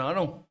das? Keine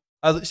Ahnung.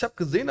 Also, ich habe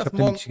gesehen, dass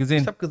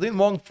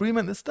Morgan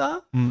Freeman ist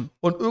da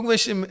und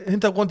irgendwelche im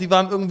Hintergrund, die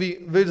waren irgendwie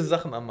wilde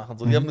Sachen am machen.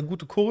 So, die haben eine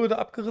gute Choreo da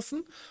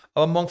abgerissen,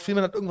 aber Morgan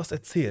Freeman hat irgendwas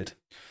erzählt.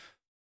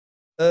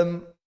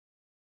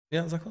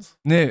 Ja, sag was.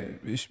 Nee,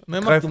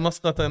 du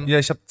machst gerade deinen. Ja,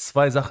 ich habe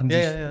 2 Sachen, die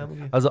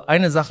okay. Also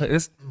eine Sache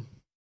ist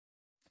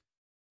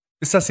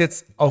das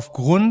jetzt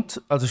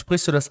also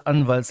sprichst du das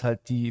an, weil es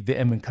halt die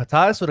WM in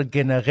Katar ist oder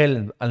generell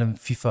in allen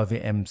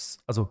FIFA-WMs?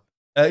 Also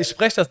ich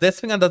spreche das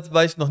deswegen an,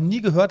 weil ich noch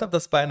nie gehört habe,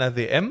 dass bei einer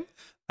WM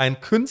ein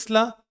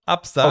Künstler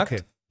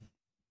absagt.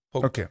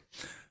 Okay.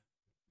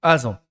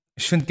 Also,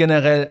 ich finde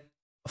generell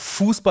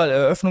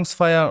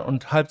Fußball-Eröffnungsfeiern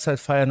und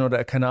Halbzeitfeiern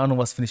oder keine Ahnung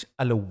was, finde ich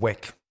alle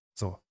wack.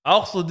 So.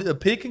 Auch so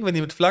Peking, wenn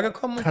die mit Flagge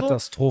kommen und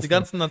Katastrophe. So? Die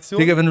ganzen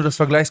Nationen. Digga, wenn du das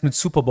vergleichst mit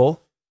Super Bowl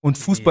und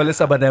Fußball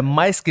ist aber der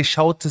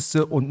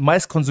meistgeschauteste und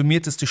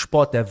meistkonsumierteste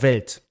Sport der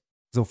Welt.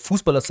 So,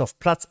 Fußball ist auf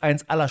Platz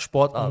 1 aller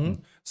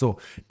Sportarten. So,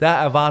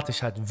 da erwarte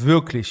ich halt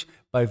wirklich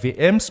bei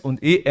WMs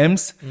und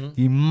EMs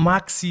die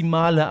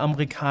maximale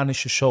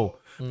amerikanische Show.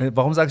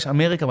 Warum sage ich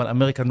Amerika? Weil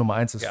Amerika Nummer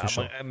 1 ist für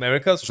Show.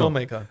 America ist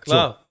Showmaker,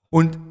 klar. So.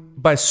 Und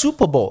bei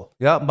Super Bowl,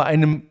 ja, bei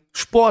einem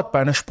Sport,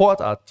 bei einer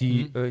Sportart,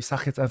 die, ich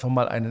sag jetzt einfach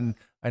mal, einen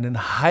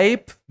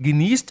Hype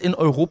genießt in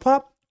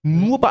Europa,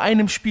 nur bei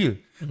einem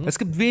Spiel. Es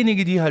gibt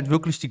wenige, die halt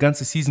wirklich die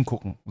ganze Season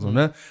gucken. So,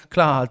 ne?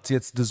 Klar hat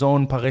jetzt The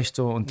Zone ein paar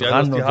Rechte und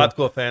dran. Ja, die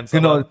Hardcore-Fans.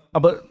 Genau,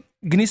 aber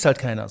genießt halt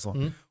keiner so.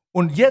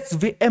 Und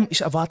jetzt WM,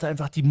 ich erwarte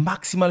einfach die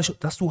maximale,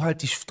 dass du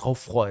halt dich drauf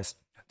freust.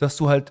 Dass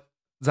du halt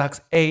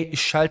sagst, ey,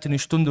 ich schalte eine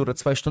Stunde oder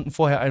 2 Stunden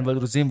vorher ein, weil du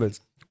das sehen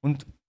willst.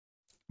 Und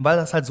weil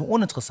das halt so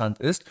uninteressant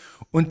ist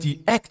und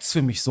die Acts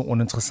für mich so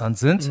uninteressant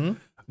sind,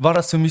 war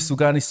das für mich so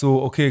gar nicht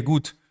so, okay,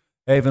 gut,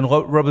 ey, wenn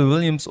Robbie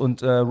Williams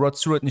und Rod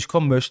Stewart nicht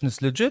kommen möchten,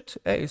 ist legit.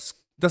 Ey,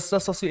 das ist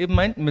das, was wir eben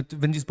meinten,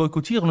 wenn die es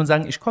boykottieren und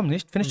sagen, ich komme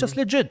nicht, finde ich das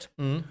legit.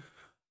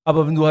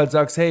 Aber wenn du halt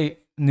sagst, hey,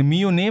 eine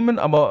Mio nehmen,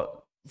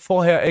 aber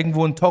vorher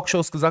irgendwo in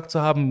Talkshows gesagt zu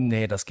haben,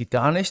 nee, das geht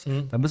gar nicht,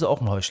 dann bist du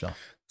auch ein Heuchler.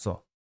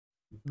 So.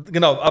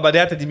 Genau, aber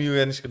der hatte die Mio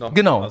ja nicht genommen.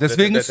 Genau, also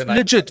deswegen ist es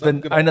legit.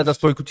 Wenn einer das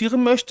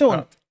boykottieren möchte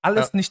und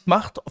alles nicht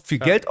macht, für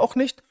Geld auch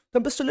nicht,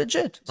 dann bist du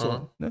legit.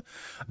 So, ne?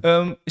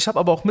 Ich habe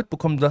aber auch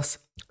mitbekommen, dass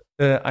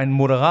ein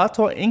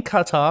Moderator in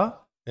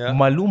Katar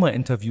Maluma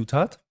interviewt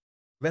hat.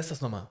 Wer ist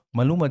das nochmal?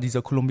 Maluma,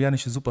 dieser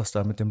kolumbianische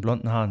Superstar mit den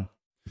blonden Haaren.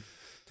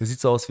 Der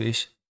sieht so aus wie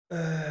ich.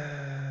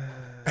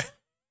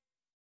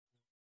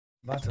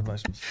 Warte mal,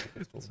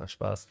 das war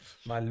Spaß.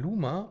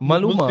 Maluma?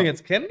 Muss ich den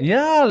jetzt kennen?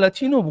 Ja,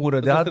 Latino, Bruder.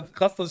 Das ist jetzt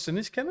krass, dass ich den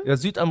nicht kenne? Ja,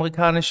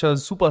 südamerikanischer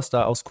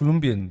Superstar aus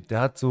Kolumbien. Der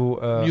hat so...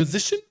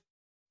 Musician?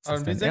 Ist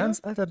das dein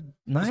Ernst, Alter?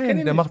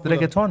 Nein, der macht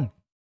Reggaeton.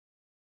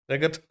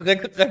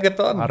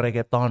 Reggaeton?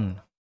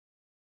 Reggaeton.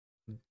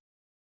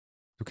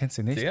 Du kennst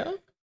den nicht? Der?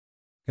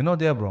 Genau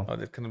der, Bro. Aber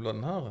der hat keine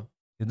blonden Haare.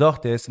 Ja doch,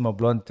 der ist immer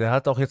blond. Der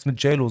hat auch jetzt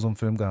mit J-Lo so einen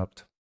Film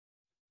gehabt.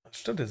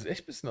 Stimmt, der sieht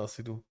echt ein bisschen aus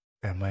wie du.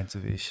 Er meint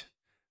so wie ich.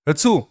 Hör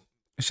zu,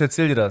 ich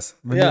erzähl dir das.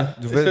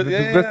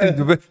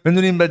 Wenn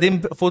du den bei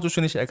dem Foto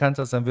schon nicht erkannt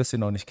hast, dann wirst du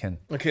ihn auch nicht kennen.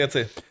 Okay,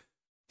 erzähl.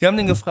 Die haben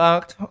den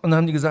gefragt und dann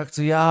haben die gesagt,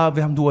 so, ja,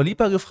 wir haben Dua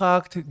Lipa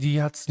gefragt,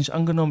 die hat es nicht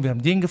angenommen, wir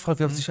haben den gefragt,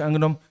 wir haben es nicht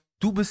angenommen.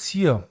 Du bist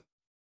hier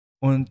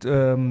und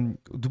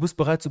du bist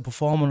bereit zu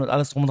performen und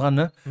alles drum und dran,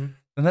 ne?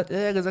 Dann hat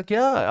er gesagt,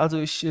 ja, also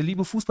ich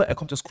liebe Fußball. Er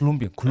kommt aus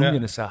Kolumbien.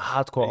 Kolumbien ist ja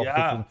hardcore.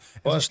 Ja,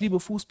 also ich liebe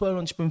Fußball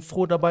und ich bin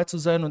froh, dabei zu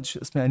sein und es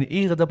ist mir eine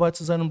Ehre, dabei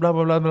zu sein und bla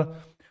bla bla bla.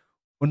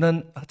 Und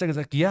dann hat er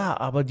gesagt, ja,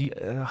 aber die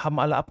haben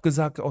alle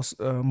abgesagt aus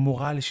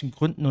moralischen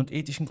Gründen und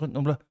ethischen Gründen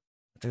und bla.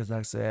 Hat er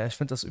gesagt, so, ja, ich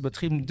finde das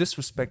übertrieben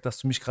Disrespect, dass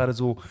du mich gerade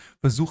so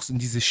versuchst, in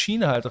diese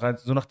Schiene halt rein,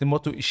 so nach dem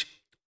Motto,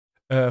 ich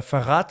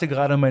verrate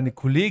gerade meine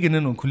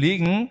Kolleginnen und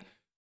Kollegen,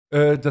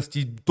 dass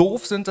die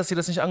doof sind, dass sie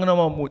das nicht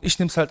angenommen haben und ich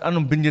nehme es halt an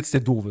und bin jetzt der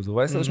Doofe, so,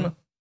 weißt du, was ich meine?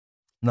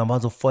 Und dann war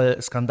so voll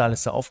Skandal,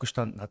 ist er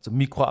aufgestanden, hat so ein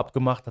Mikro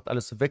abgemacht, hat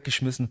alles so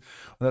weggeschmissen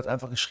und hat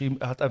einfach geschrieben,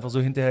 er hat einfach so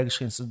hinterher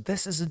geschrien, so,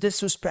 this is a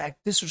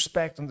disrespect,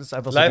 disrespect und ist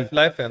einfach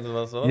Live-Fernsehen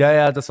oder so?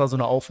 Ja, das war so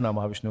eine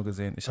Aufnahme, habe ich nur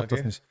gesehen. Ich habe das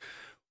Okay. nicht.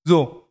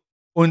 So,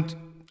 und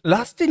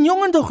lass den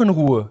Jungen doch in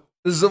Ruhe.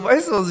 So,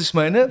 weißt du, was ich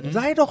meine?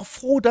 Sei doch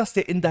froh, dass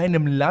der in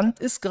deinem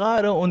Land ist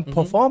gerade und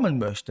performen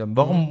möchte.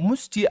 Warum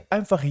müsst ihr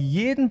einfach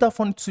jeden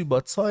davon zu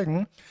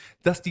überzeugen,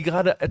 dass die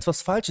gerade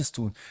etwas Falsches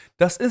tun?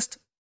 Das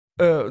ist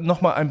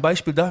nochmal ein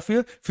Beispiel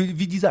dafür,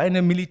 wie diese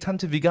eine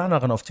militante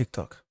Veganerin auf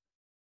TikTok.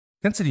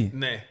 Kennst du die?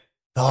 Nee.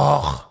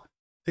 Doch.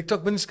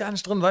 TikTok bin ich gar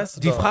nicht drin, weißt du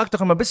Die doch. fragt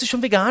doch immer, bist du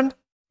schon vegan?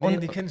 Nee,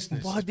 die kenn ich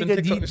nicht. Boah, Ich bin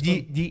Digga, TikTok nicht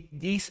drin.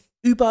 die ist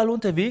überall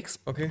unterwegs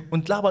Okay.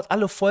 und labert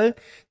alle voll,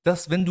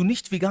 dass wenn du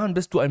nicht vegan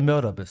bist, du ein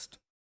Mörder bist.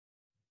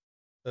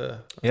 Okay.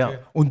 Ja.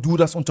 Und du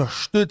das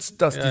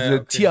unterstützt, dass Ja, diese ja,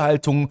 okay.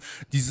 Tierhaltung,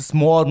 dieses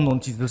Morden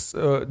und dieses,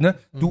 ne?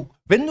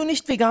 Wenn du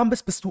nicht vegan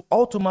bist, bist du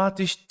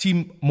automatisch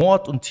Team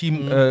Mord und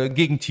Team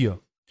gegen Tier.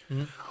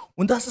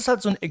 Und das ist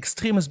halt so ein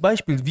extremes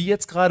Beispiel, wie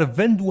jetzt gerade,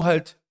 wenn du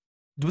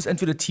bist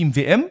entweder Team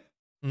WM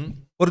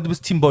oder du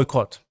bist Team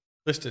Boykott.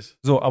 Richtig.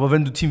 So, aber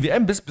wenn du Team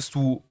WM bist, bist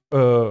du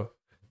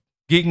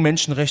gegen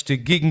Menschenrechte,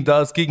 gegen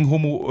das, gegen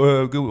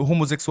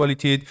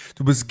Homosexualität,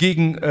 du bist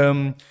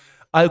gegen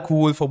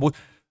Alkoholverbot.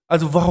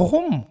 Also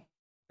warum?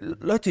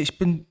 Leute, ich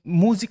bin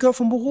Musiker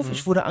vom Beruf,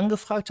 ich wurde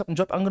angefragt, habe einen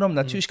Job angenommen.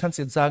 Natürlich kannst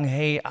du jetzt sagen,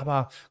 hey,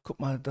 aber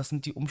guck mal, das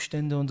sind die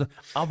Umstände und so.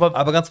 Aber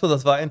ganz kurz,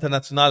 das war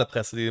internationale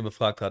Presse, die ihn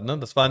befragt hat, ne?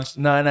 Das war nicht.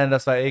 Nein,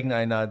 das war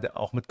irgendeiner,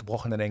 auch mit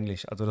gebrochenem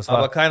Englisch. Also das war,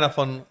 Aber keiner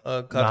von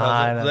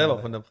Qatar selber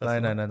von der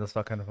Presse. Nein, das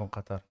war keiner von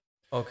Katar.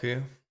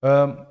 Okay.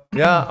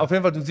 Ja, auf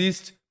jeden Fall, du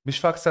siehst, mich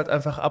fuckt halt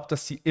einfach ab,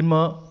 dass die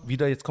immer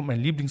wieder, jetzt kommt mein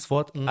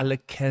Lieblingswort, alle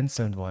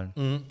canceln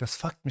wollen. Das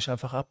fuckt mich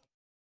einfach ab.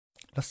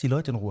 Lass die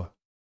Leute in Ruhe.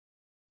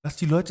 Lass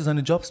die Leute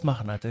seine Jobs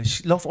machen, Alter.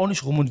 Ich laufe auch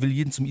nicht rum und will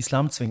jeden zum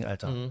Islam zwingen,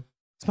 Alter.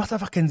 Das macht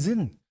einfach keinen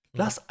Sinn.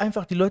 Lass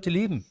einfach die Leute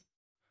leben.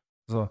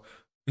 So.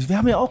 Wir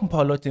haben ja auch ein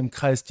paar Leute im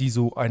Kreis, die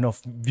so einen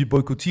auf wir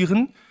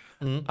boykottieren,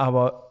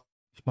 aber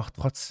ich mache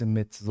trotzdem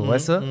mit, so,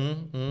 weißt du?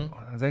 Und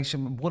dann sage ich,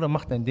 Bruder,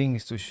 mach dein Ding.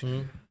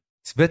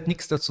 Ich werde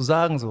nichts dazu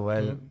sagen, so,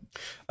 weil.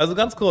 Also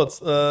ganz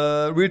kurz,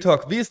 Real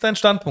Talk, wie ist dein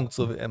Standpunkt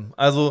zur WM?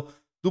 Also,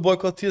 du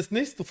boykottierst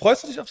nichts, du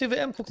freust dich auf die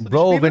WM, guckst du die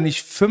Bro, Spiele? wenn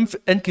ich 5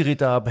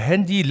 Endgeräte habe,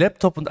 Handy,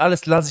 Laptop und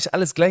alles, lasse ich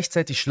alles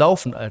gleichzeitig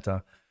laufen,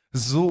 Alter.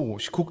 So,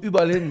 ich gucke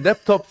überall hin,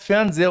 Laptop,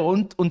 Fernseher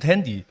und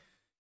Handy.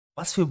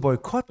 Was für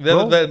Boykott, Wer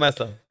Bro? wird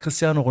Weltmeister?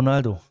 Cristiano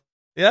Ronaldo.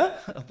 Ja?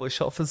 Aber ich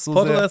hoffe es so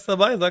Portugal sehr. ist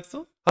dabei, sagst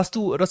du? Hast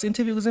du das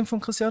Interview gesehen von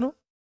Cristiano?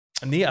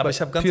 Nee, aber ich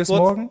habe ganz Piers kurz.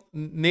 Morgan?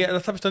 Nee,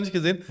 das habe ich noch nicht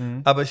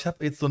gesehen. Aber ich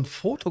habe jetzt so ein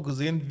Foto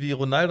gesehen, wie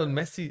Ronaldo und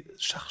Messi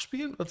Schach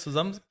spielen oder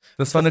zusammen.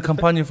 Das war eine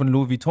Kampagne von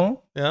Louis Vuitton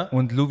Ja.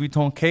 und Louis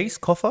Vuitton Case,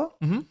 Koffer.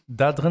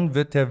 Da drin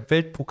wird der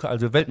Weltpokal,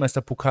 also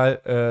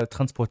Weltmeisterpokal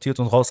transportiert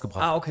und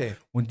rausgebracht. Ah, okay.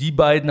 Und die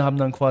beiden haben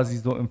dann quasi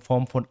so in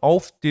Form von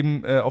auf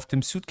dem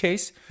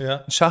Suitcase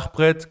Ja. ein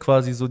Schachbrett,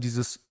 quasi so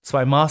dieses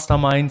 2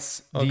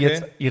 Masterminds, die Okay.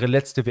 jetzt ihre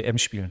letzte WM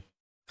spielen.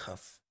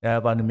 Krass.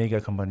 Ja, war eine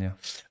Mega-Kampagne.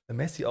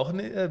 Messi auch,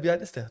 wie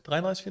alt ist der?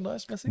 33,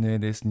 34 Messi? Nee,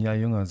 der ist ein Jahr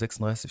jünger,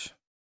 36.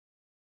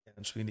 Ja,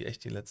 dann spielen die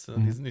echt die letzte.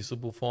 Die sind nicht so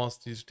Buffons,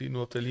 die stehen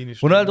nur auf der Linie.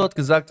 Ronaldo hat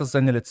gesagt, das ist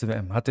seine letzte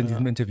WM. Hat er in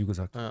diesem Interview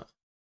gesagt. Ja.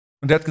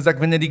 Und er hat gesagt,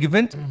 wenn er die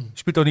gewinnt,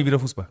 spielt er auch nie wieder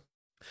Fußball.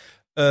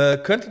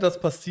 Könnte das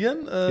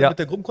passieren Ja. mit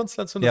der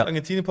Gruppenkonstellation, Ja. dass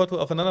Argentinien und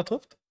Portugal aufeinander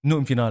trifft? Nur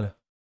im Finale.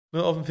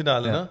 Nur auf dem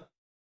Finale, Ja. ne?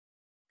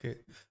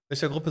 Okay.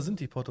 Welcher Gruppe sind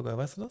die Portugal,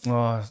 weißt du das?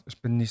 Oh, ich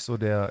bin nicht so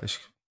der.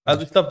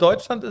 Also ich glaube,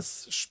 Deutschland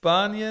ist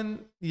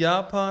Spanien,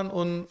 Japan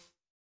und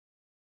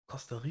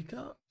Costa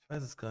Rica? Ich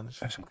weiß es gar nicht.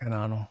 Ich habe keine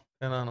Ahnung.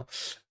 Keine Ahnung.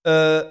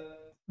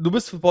 Du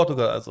bist für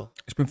Portugal also.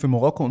 Ich bin für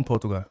Marokko und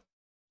Portugal.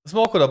 Ist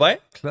Marokko dabei?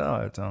 Klar,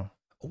 Alter.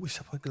 Oh, ich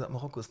habe heute gesagt,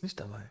 Marokko ist nicht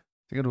dabei.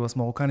 Digga, du hast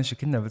marokkanische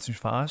Kinder. Willst du mich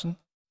verarschen?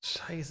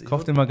 Scheiße.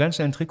 Kauf dir mal ganz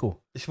schnell ein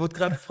Trikot. Ich wurde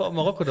gerade vor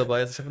Marokko dabei,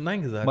 also ich habe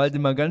Nein gesagt. Mal dir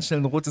mal ganz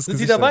schnell ein rotes Sind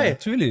die Gesicht. dabei?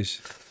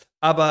 Natürlich.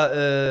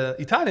 Aber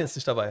Italien ist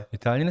nicht dabei.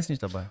 Italien ist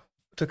nicht dabei.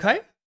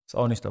 Türkei? Ist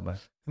auch nicht dabei.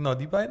 Genau,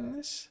 die beiden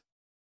nicht.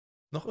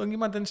 Noch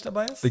irgendjemand, der nicht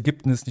dabei ist?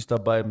 Ägypten ist nicht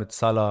dabei mit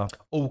Salah.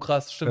 Oh,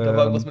 krass, stimmt. Da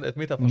war irgendwas mit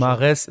Elfmeter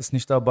Mahrez ist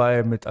nicht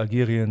dabei mit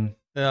Algerien.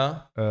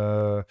 Ja.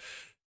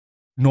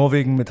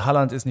 Norwegen mit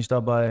Holland ist nicht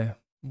dabei.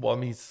 Boah,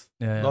 mies.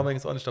 Ja. Norwegen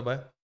ist auch nicht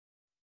dabei.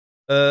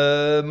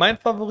 Mein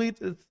Favorit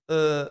ist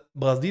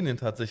Brasilien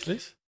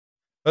tatsächlich.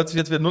 Hört sich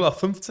jetzt wieder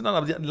 0815 an,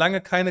 aber die hatten lange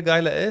keine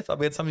geile Elf,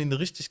 aber jetzt haben die eine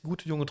richtig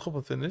gute junge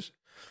Truppe, finde ich.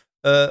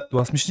 Du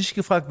hast mich nicht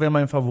gefragt, wer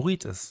mein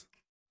Favorit ist.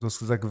 Du hast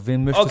gesagt,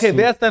 wen möchtest du? Okay,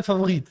 wer ist dein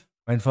Favorit?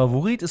 Mein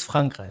Favorit ist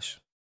Frankreich.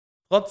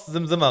 Trotz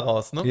Simmer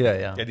raus, ne? Ja.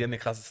 Ja, die haben den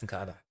krassesten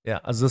Kader. Ja,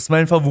 also das ist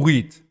mein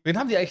Favorit. Wen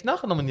haben die eigentlich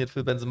nachnominiert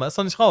für Benzema? Ist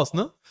doch nicht raus,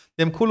 ne?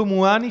 Die haben Kolo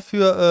Muani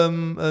für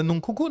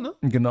Nkunku, ne?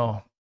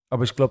 Genau.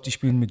 Aber ich glaube, die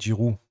spielen mit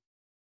Giroud.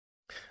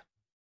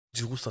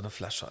 Giroud ist doch eine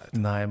Flasche, Alter.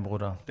 Nein,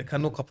 Bruder. Der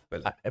kann nur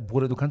Kopfbälle.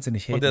 Bruder, du kannst ihn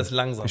nicht haten. Und der ist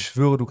langsam. Ich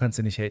schwöre, du kannst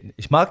ihn nicht haten.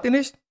 Ich mag den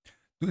nicht.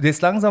 Der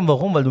ist langsam,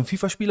 warum? Weil du ein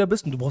FIFA-Spieler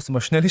bist und du brauchst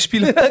immer schnelle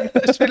Spiele.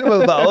 Ich spiele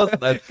immer über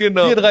außen, Alter.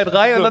 Genau.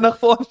 4-3-3 und dann nach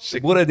vorne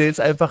schicken. Bruder, der ist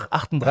einfach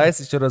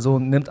 38 oder so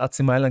und nimmt AC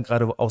Mailand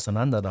gerade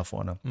auseinander da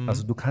vorne.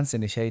 Also du kannst ihn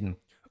nicht haten.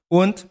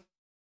 Und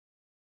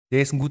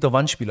der ist ein guter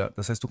Wandspieler.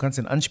 Das heißt, du kannst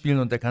ihn anspielen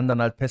und der kann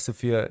dann halt Pässe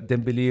für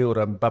Dembélé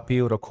oder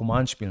Mbappé oder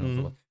Coman spielen und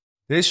so.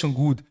 Der ist schon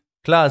gut.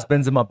 Klar ist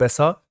Benzema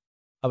besser,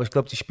 aber ich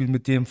glaube, die spielen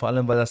mit dem vor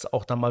allem, weil das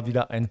auch dann mal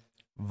wieder ein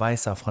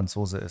weißer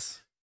Franzose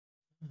ist.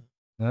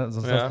 Ne?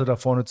 Sonst hast du da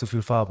vorne zu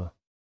viel Farbe.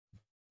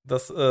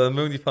 Das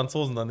mögen die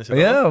Franzosen dann nicht, oder?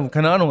 Ja,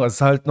 keine Ahnung. Es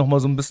ist halt nochmal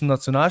so ein bisschen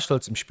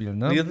Nationalstolz im Spiel.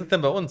 Ne? Wie ist es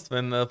denn bei uns,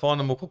 wenn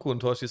vorne Mokoko ein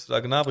Tor schießt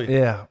oder Gnabry?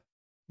 Ja.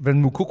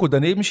 Wenn Mukoko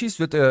daneben schießt,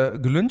 wird er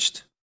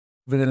gelyncht.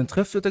 Wenn er den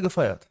trifft, wird er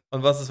gefeiert.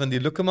 Und was ist, wenn die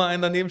Lücke mal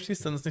einen daneben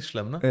schießt, dann ist nicht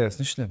schlimm, ne? Ja, ist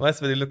nicht schlimm. Weißt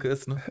du, wer die Lücke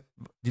ist, ne?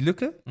 Die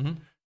Lücke?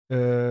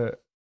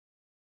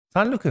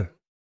 Zahnlücke.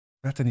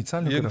 Wer hat denn die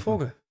Zahnlücke? Jürgen davon?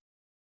 Vogel.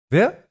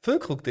 Wer?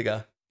 Füllkrug,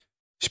 Digga.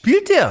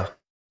 Spielt der?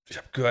 Ich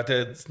hab gehört,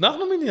 der ist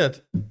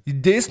nachnominiert.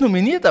 Der ist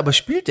nominiert, aber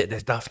spielt der?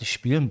 Der darf nicht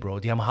spielen,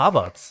 Bro. Die haben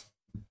Harvards.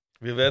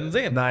 Wir werden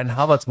sehen. Nein,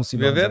 Harvards muss die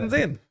Wir machen. werden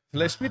sehen.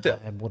 Vielleicht spielt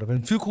er. Nein, Bruder,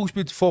 wenn Füllkrug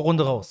spielt,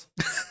 Vorrunde raus.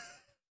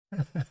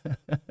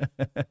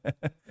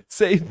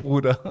 Safe,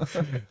 Bruder.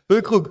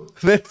 Füllkrug,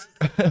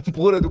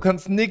 Bruder, du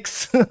kannst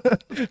nix.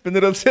 Wenn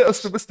du das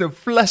hörst, du bist eine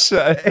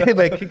Flasche, Alter. Ey,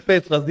 bei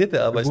Kickbase rasiert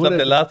er aber. Ich Bruder, glaube,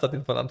 der Lars hat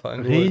den von Anfang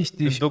an geholt.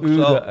 Richtig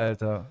öde,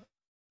 Alter.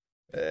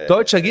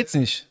 Deutscher geht's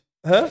nicht.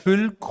 Hä?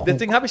 Füllkrug.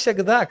 Deswegen habe ich ja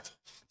gesagt.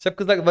 Ich habe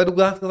gesagt, weil du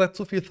hast gesagt,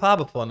 zu viel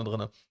Farbe vorne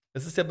drin.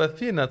 Es ist ja bei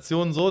vielen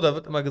Nationen so, da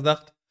wird immer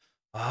gesagt,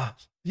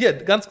 hier,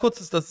 ganz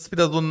kurz, das ist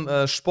wieder so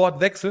ein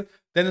Sportwechsel.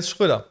 Dennis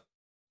Schröder.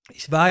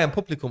 Ich war ja im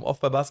Publikum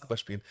oft bei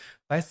Basketballspielen.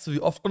 Weißt du,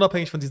 wie oft,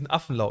 unabhängig von diesen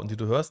Affenlauten, die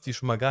du hörst, die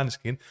schon mal gar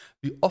nicht gehen,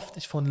 wie oft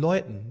ich von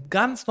Leuten,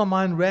 ganz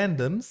normalen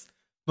Randoms,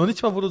 noch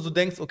nicht mal, wo du so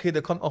denkst, okay,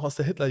 der kommt auch aus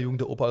der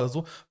Hitlerjugend, der Opa oder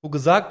so, wo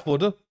gesagt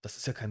wurde, das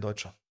ist ja kein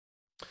Deutscher.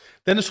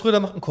 Dennis Schröder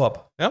macht einen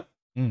Korb, ja?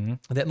 Der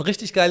hat ein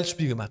richtig geiles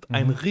Spiel gemacht.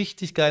 Ein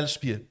richtig geiles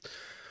Spiel.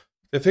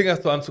 Der fing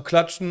erst so an zu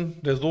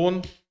klatschen, der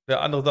Sohn,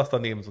 der andere saß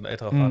daneben, so ein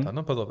älterer Vater,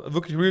 ne? Pass auf,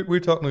 wirklich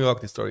Real Talk New York,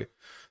 die Story.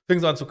 Fing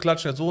so an zu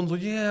klatschen, der Sohn so,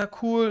 yeah,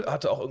 cool,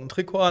 hatte auch irgendein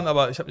Trikot an,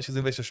 aber ich habe nicht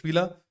gesehen, welcher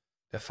Spieler.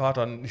 Der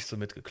Vater nicht so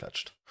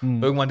mitgeklatscht.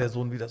 Irgendwann der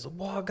Sohn wieder so,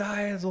 boah,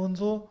 geil, so und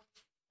so.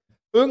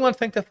 Irgendwann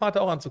fängt der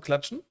Vater auch an zu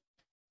klatschen.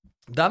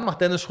 Dann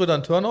macht Dennis Schröder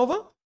einen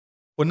Turnover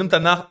und nimmt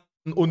danach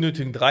einen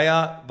unnötigen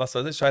Dreier, was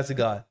weiß ich,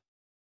 scheißegal.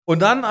 Und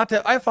dann hat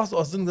er einfach so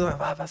aus Sinn gesagt,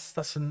 was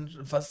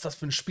ist das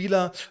für ein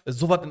Spieler?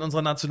 Sowas in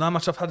unserer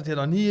Nationalmannschaft hattet ihr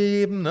noch nie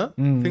gegeben, ne?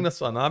 Fing das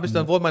so an. Da habe ich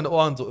dann wohl meine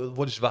Ohren so,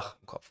 wurde ich wach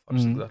im Kopf. Habe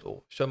ich so gesagt,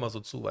 oh, ich höre mal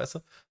so zu, weißt du?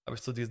 Habe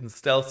ich so diesen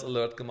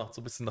Stealth-Alert gemacht,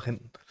 so ein bisschen nach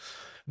hinten.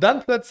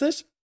 Dann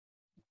plötzlich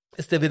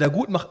ist der wieder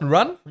gut, macht einen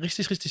Run,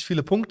 richtig, richtig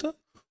viele Punkte.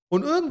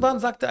 Und irgendwann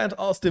sagt er einfach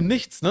aus dem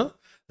Nichts, ne?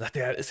 Sagt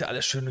er, ist ja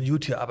alles schön und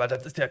gut hier, aber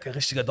das ist ja kein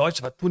richtiger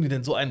Deutscher. Was tun die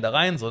denn so einen da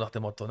rein? So nach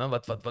dem Motto, ne?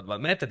 Was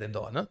mäht der denn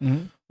da, ne?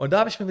 Und da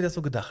habe ich mir wieder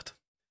so gedacht,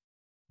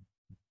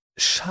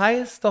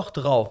 scheiß doch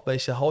drauf,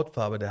 welche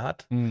Hautfarbe der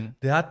hat.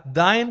 Der hat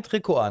dein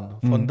Trikot an,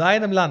 von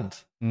deinem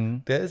Land.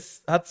 Der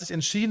hat sich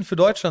entschieden, für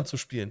Deutschland zu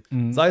spielen.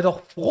 Sei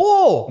doch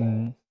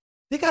froh.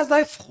 Digga,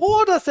 sei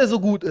froh, dass der so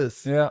gut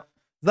ist. Ja.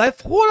 Sei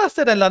froh, dass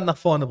der dein Land nach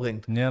vorne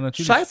bringt. Ja,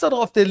 natürlich. Scheiß doch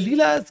drauf, der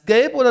lila ist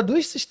gelb oder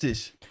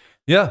durchsichtig.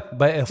 Ja,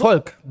 bei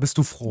Erfolg bist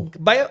du froh.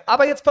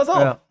 Aber jetzt pass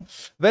auf. Ja.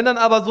 Wenn dann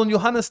aber so ein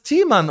Johannes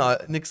Thiemann,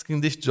 nix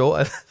gegen dich,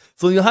 Joe,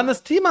 so ein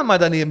Johannes Thiemann mal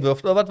daneben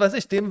wirft oder was weiß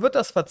ich, dem wird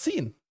das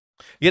verziehen.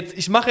 Jetzt,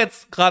 ich mache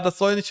jetzt gerade, das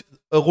soll nicht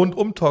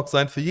Rundum-Talk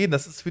sein für jeden,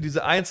 das ist für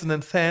diese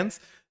einzelnen Fans,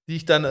 die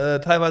ich dann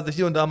teilweise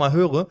hier und da mal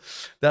höre,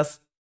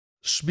 dass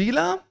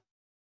Spieler,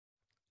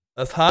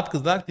 das hart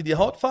gesagt, die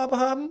Hautfarbe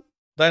haben,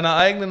 deiner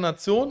eigenen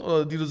Nation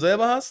oder die du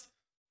selber hast,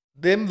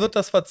 dem wird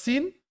das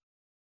verziehen.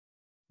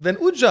 Wenn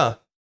Uja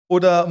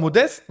oder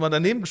Modest mal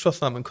daneben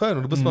geschossen haben in Köln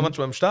und du bist mal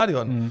manchmal im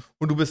Stadion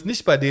und du bist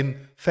nicht bei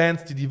den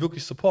Fans, die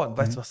wirklich supporten,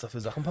 weißt du, was da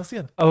für Sachen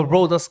passieren? Aber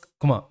Bro,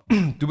 guck mal,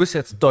 du bist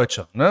jetzt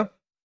Deutscher, ne?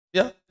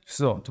 Ja.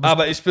 So,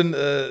 aber ich bin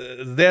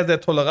sehr, sehr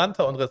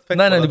toleranter und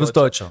respektvoller. Nein, du bist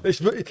Deutscher.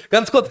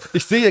 Ganz kurz,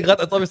 ich sehe hier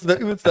gerade, als ob ich so der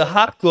übelste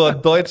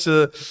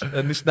Hardcore-Deutsche,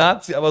 nicht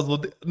Nazi, aber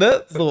so,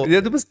 ne? So. Ja,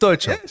 du bist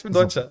Deutscher. Ja, ich bin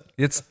Deutscher. So,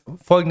 jetzt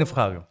folgende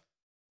Frage.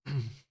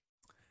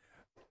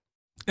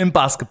 Im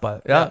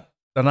Basketball, ja?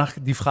 Danach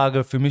die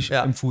Frage für mich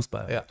im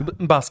Fußball. Ja. Du bist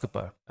im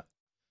Basketball.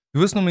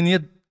 Du wirst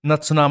nominiert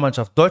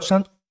Nationalmannschaft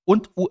Deutschland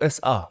und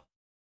USA.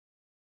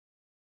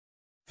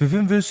 Für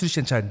wen willst du dich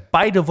entscheiden?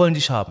 Beide wollen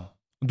dich haben.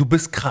 Und du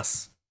bist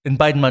krass. In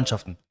beiden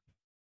Mannschaften.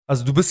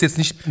 Also du bist jetzt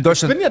nicht in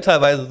Deutschland. Ich bin ja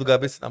teilweise sogar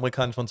ein bisschen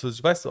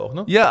amerikanisch-französisch, weißt du auch,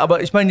 ne? Ja,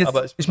 aber ich meine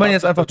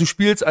jetzt einfach, du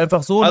spielst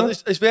einfach so. Also ne?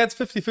 ich wäre jetzt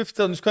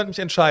 50-50 und ich könnte mich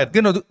entscheiden.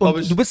 Genau,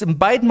 du bist in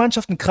beiden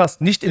Mannschaften krass.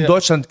 Nicht in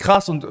Deutschland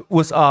krass und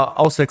USA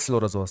Auswechsel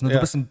oder sowas. Ne? Du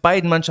bist in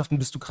beiden Mannschaften,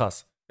 bist du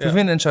krass. Für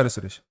wen entscheidest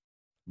du dich?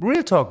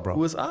 Real Talk, Bro.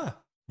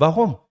 USA.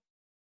 Warum?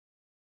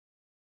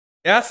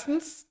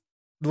 Erstens,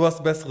 du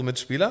hast bessere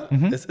Mitspieler.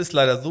 Es ist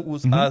leider so,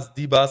 USA ist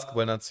die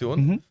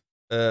Basketballnation.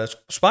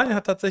 Spanien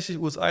hat tatsächlich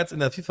USA jetzt in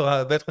der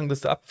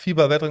FIFA-Weltrangliste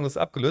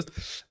abgelöst.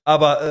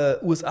 Aber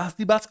USA ist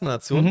die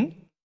Basketballnation. Mhm.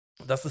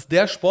 Das ist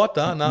der Sport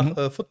da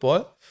nach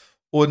Football.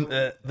 Und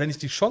wenn ich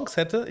die Chance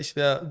hätte, ich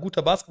wäre ein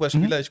guter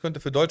Basketballspieler, ich könnte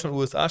für Deutschland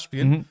und USA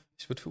spielen,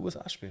 ich würde für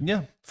USA spielen.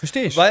 Ja,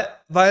 verstehe ich.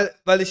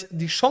 Weil ich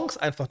die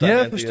Chance einfach da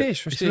sehe. Verstehe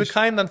ich. Ich will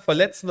keinen dann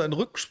verletzen oder in den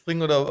Rücken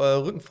springen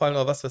oder Rücken fallen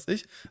oder was weiß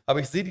ich, aber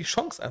ich sehe die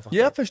Chance einfach.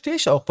 Ja, verstehe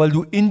ich auch, weil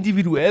du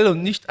individuell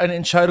und nicht eine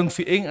Entscheidung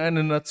für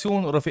irgendeine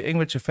Nation oder für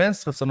irgendwelche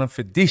Fans triffst, sondern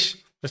für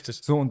dich. Richtig.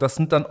 So, und das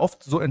sind dann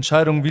oft so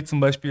Entscheidungen wie zum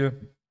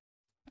Beispiel,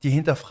 die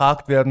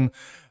hinterfragt werden,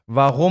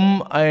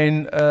 warum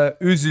ein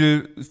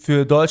Özil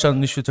für Deutschland und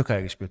nicht für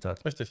Türkei gespielt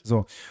hat. Richtig.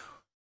 So.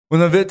 Und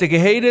dann wird der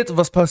gehatet und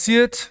was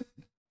passiert?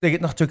 Der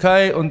geht nach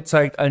Türkei und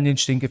zeigt allen den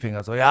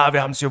Stinkefinger. So, ja,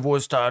 wir haben es hier, wo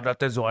ist da, dass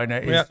der so einer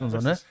ist und so,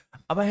 ne?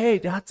 Aber hey,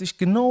 der hat sich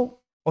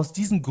genau aus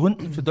diesen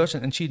Gründen für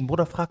Deutschland entschieden.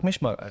 Bruder, frag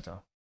mich mal,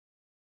 Alter.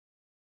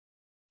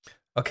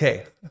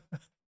 Okay.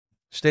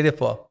 Stell dir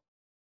vor,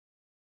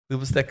 du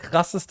bist der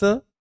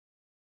krasseste.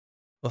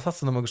 Was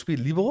hast du nochmal gespielt?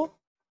 Libero?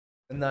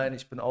 Nein,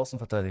 ich bin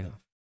Außenverteidiger.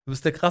 Du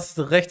bist der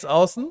krasseste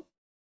Rechtsaußen,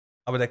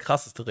 aber der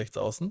krasseste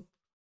Rechtsaußen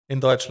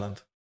in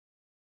Deutschland.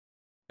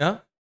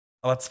 Ja?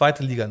 Aber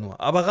zweite Liga nur.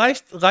 Aber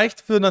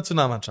reicht für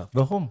Nationalmannschaft.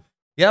 Warum?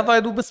 Ja,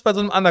 weil du bist bei so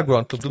einem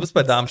Underground-Club. Du bist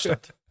bei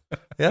Darmstadt.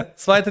 Ja?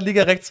 Zweite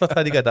Liga,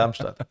 Rechtsverteidiger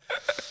Darmstadt.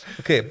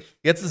 Okay,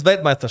 jetzt ist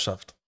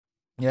Weltmeisterschaft.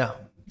 Ja.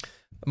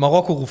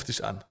 Marokko ruft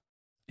dich an.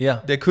 Ja.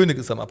 Der König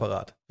ist am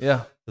Apparat.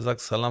 Ja. Du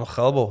sagst, Salam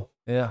Khalbo.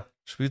 Ja.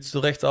 Spielst du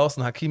rechts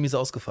außen, Hakimi ist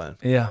ausgefallen.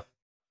 Ja.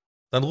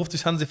 Dann ruft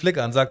dich Hansi Flick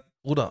an, sagt,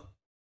 Bruder,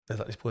 der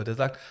sagt nicht Bruder, der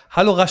sagt,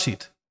 hallo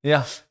Rashid.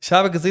 Ja. Ich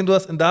habe gesehen, du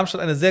hast in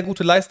Darmstadt eine sehr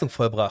gute Leistung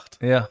vollbracht.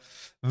 Ja.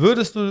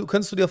 Könntest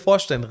du dir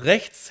vorstellen,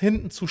 rechts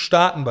hinten zu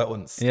starten bei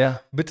uns?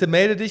 Ja. Bitte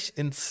melde dich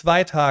in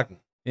 2 Tagen.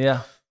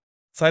 Ja.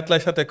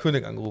 Zeitgleich hat der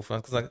König angerufen und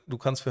hat gesagt, du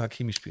kannst für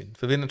Hakimi spielen.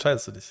 Für wen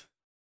entscheidest du dich?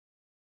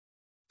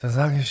 Da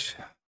sage ich,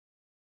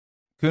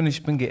 König,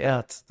 ich bin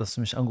geehrt, dass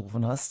du mich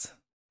angerufen hast.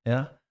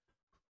 Ja.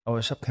 Aber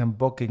ich habe keinen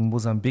Bock, gegen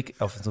Mosambik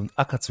auf so einem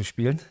Acker zu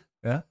spielen.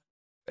 Ja.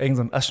 Irgend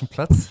so einen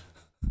Aschenplatz.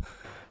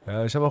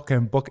 Ja, ich habe auch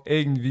keinen Bock,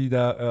 irgendwie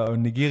da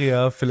in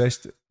Nigeria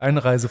vielleicht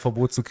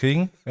Einreiseverbot zu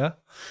kriegen. Ja.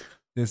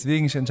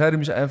 Deswegen, ich entscheide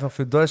mich einfach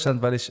für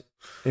Deutschland, weil ich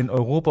in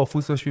Europa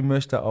Fußball spielen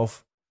möchte,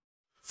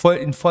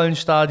 in vollen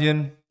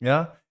Stadien.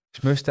 Ja.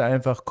 Ich möchte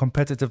einfach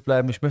competitive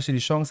bleiben. Ich möchte die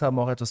Chance haben,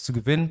 auch etwas zu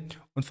gewinnen.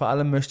 Und vor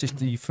allem möchte ich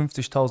die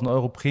 50.000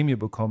 Euro Prämie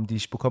bekommen, die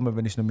ich bekomme,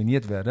 wenn ich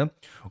nominiert werde.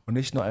 Und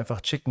nicht nur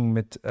einfach Chicken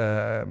mit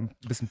ein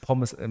bisschen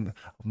Pommes in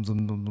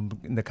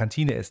der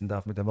Kantine essen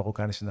darf mit der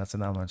marokkanischen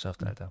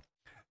Nationalmannschaft, Alter.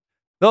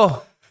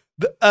 So,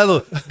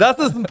 also, das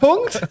ist ein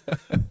Punkt.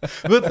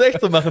 Würdest du echt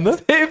so machen, ne?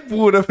 Hey,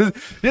 Bruder,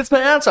 jetzt mal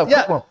ernsthaft.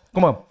 Ja.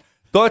 Guck mal.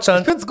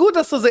 Deutschland. Ich finde es gut,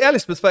 dass du so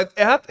ehrlich bist, weil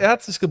er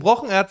hat sich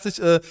gebrochen, er hat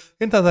sich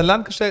hinter sein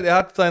Land gestellt, er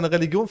hat seine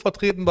Religion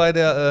vertreten bei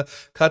der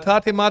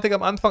Katar-Thematik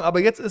am Anfang, aber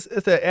jetzt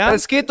ist er ernst.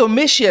 Es geht um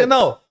mich jetzt.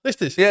 Genau,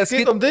 richtig. Ja, es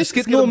geht um dich, es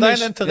geht nur um mich.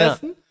 deine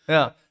Interessen.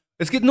 Ja.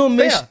 Es geht nur um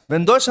mich. Fair.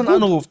 Wenn Deutschland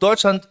anruft,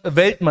 Deutschland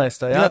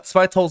Weltmeister, ja,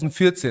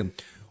 2014,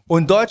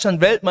 und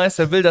Deutschland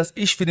Weltmeister will, dass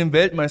ich für den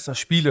Weltmeister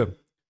spiele,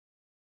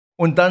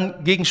 und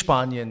dann gegen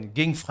Spanien,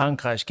 gegen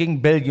Frankreich,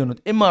 gegen Belgien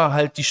und immer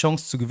halt die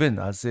Chance zu gewinnen.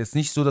 Also es ist jetzt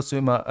nicht so, dass du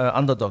immer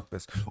Underdog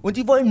bist. Und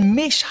die wollen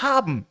mich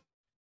haben.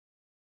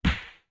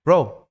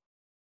 Bro,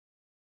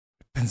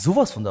 ich bin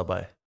sowas von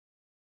dabei.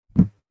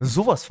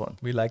 Sowas von.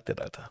 We like that,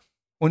 Alter.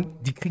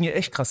 Und die kriegen ja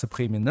echt krasse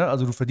Prämien, ne?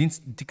 Also du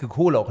verdienst dicke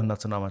Kohle auch in der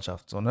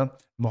Nationalmannschaft. So, ne?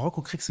 In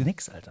Marokko kriegst du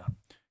nichts, Alter.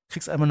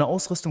 Kriegst einmal eine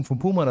Ausrüstung von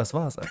Puma, das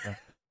war's, Alter.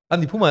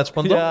 Haben die Puma jetzt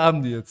Sponsor? Ja,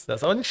 haben die jetzt.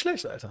 Das ist aber nicht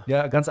schlecht, Alter.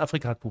 Ja, ganz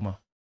Afrika hat Puma.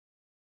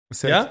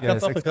 Ist Ja? ist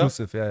Ganz Afrika?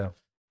 exclusive, ja.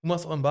 Puma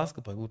ist auch im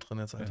Basketball gut drin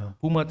jetzt, Alter.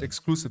 Puma hat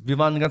exclusive. Wir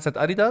waren die ganze Zeit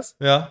Adidas.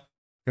 Ja.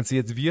 Kannst du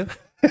jetzt wir?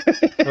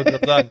 Ich wollte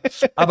gerade sagen.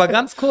 Aber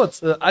ganz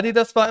kurz,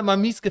 Adidas war immer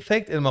mies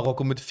gefaked in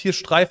Marokko mit 4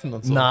 Streifen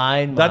und so.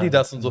 Nein, Mann.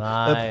 Adidas und so.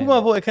 Nein.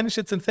 Puma, wo erkenne ich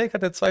jetzt den Fake?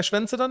 Hat der 2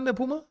 Schwänze dann, der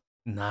Puma?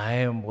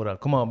 Nein, Bruder.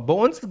 Guck mal, bei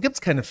uns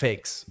gibt's keine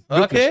Fakes.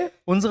 Wirklich. Okay.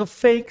 Unsere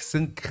Fakes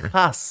sind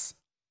krass.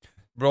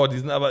 Bro, die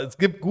sind aber, es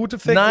gibt gute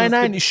Fakes.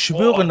 Nein, ich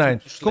schwöre, nein.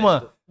 Guck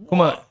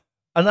mal,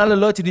 an alle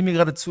Leute, die mir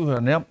gerade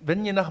zuhören, ja,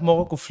 wenn ihr nach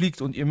Marokko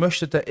fliegt und ihr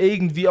möchtet da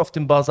irgendwie auf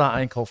dem Bazar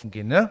einkaufen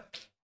gehen, ne?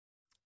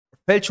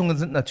 Fälschungen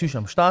sind natürlich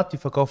am Start, die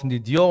verkaufen die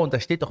Dior und da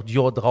steht auch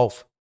Dior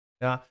drauf.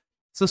 Ja,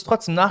 es ist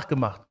trotzdem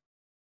nachgemacht.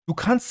 Du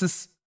kannst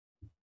es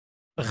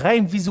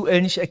rein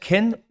visuell nicht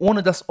erkennen,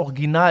 ohne das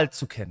Original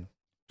zu kennen.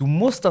 Du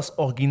musst das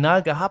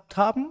Original gehabt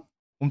haben,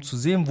 um zu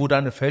sehen, wo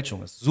deine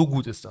Fälschung ist. So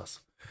gut ist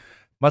das.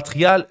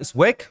 Material ist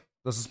wack.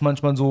 Das ist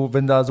manchmal so,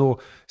 wenn da so,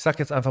 ich sag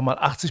jetzt einfach mal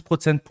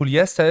 80%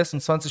 Polyester ist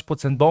und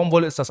 20%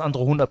 Baumwolle, ist das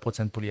andere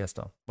 100%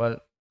 Polyester. Weil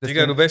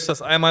Digga, du wäschst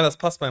das einmal, das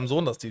passt meinem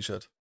Sohn, das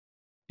T-Shirt.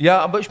 Ja,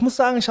 aber ich muss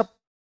sagen, ich habe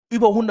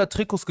über 100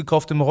 Trikots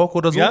gekauft in Marokko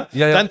oder so. Ja?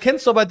 Dann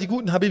kennst du aber die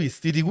guten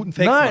Habibis, die guten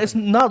Fakes Nein, machen. ist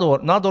ein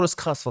Nador. Nador ist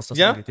krass, was das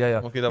angeht.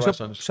 Ja. Okay, da war ich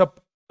noch nicht. Ich habe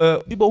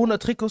über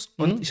 100 Trikots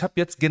und ich habe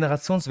jetzt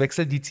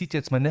Generationswechsel, die zieht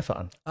jetzt mein Neffe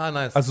an. Ah,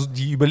 nice. Also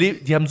die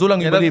haben so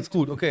lange überlebt. Das ist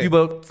gut, okay.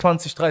 Über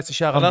 20, 30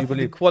 Jahre haben die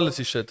überlebt.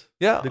 Quality Shit.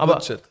 Ja, The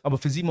good shit. aber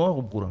für 7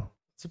 Euro, Bruder.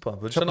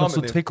 Super, würde Ich habe noch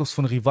so Trikots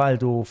von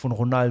Rivaldo, von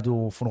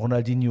Ronaldo, von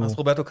Ronaldinho. Hast du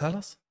Roberto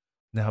Carlos?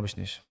 Ne, habe ich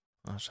nicht.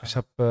 Ah, schade. Ich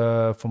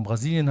habe von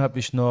Brasilien habe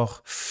ich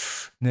noch,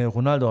 ne,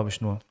 Ronaldo habe ich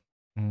nur.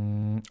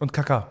 Und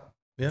Kaká.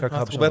 Ja? Kaká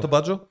hab Hast ich du Roberto auch.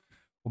 Baggio?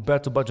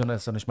 Roberto Baggio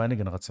ist doch nicht meine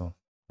Generation.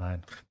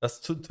 Nein. Das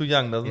ist too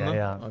young, das, Ja, ne?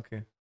 ja.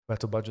 Okay.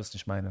 Roberto Baggio ist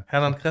nicht meine.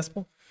 Hernan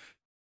Crespo?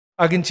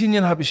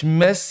 Argentinien habe ich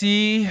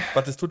Messi.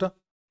 Batistuta?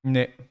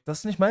 Ne, das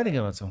ist nicht meine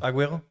Generation.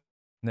 Aguero?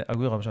 Ne,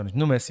 Aguero habe ich auch nicht.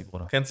 Nur Messi,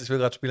 Bruder. Kennst du, ich will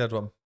gerade Spieler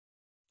droppen.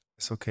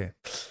 Ist okay.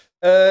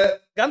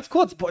 Ganz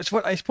kurz, boah, ich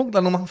wollte eigentlich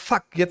Punktlandung machen.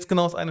 Fuck, jetzt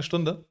genau ist 1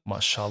 Stunde.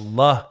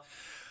 Mashallah.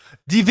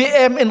 Die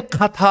WM in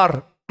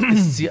Katar.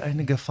 Ist sie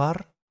eine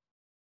Gefahr?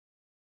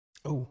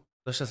 Oh.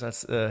 Soll ich das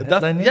als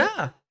Headline nehmen?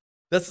 Ja,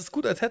 das ist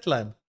gut als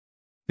Headline.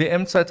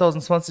 WM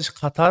 2020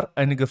 Katar,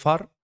 eine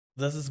Gefahr?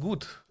 Das ist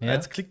gut. Ja?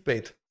 Als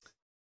Clickbait.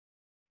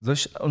 Soll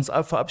ich uns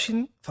alle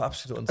verabschieden?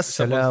 Verabschiede uns.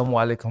 Assalamu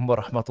alaikum wa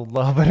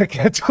rahmatullahi wa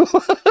barakatuh.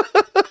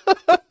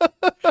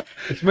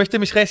 Ich möchte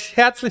mich recht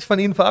herzlich von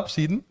Ihnen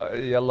verabschieden.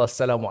 Yallah,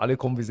 assalamu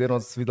alaikum. Wir sehen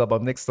uns wieder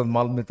beim nächsten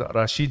Mal mit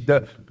Rashid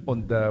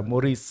und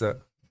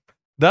Maurice.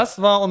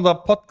 Das war unser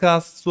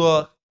Podcast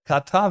zur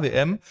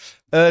Katar-WM.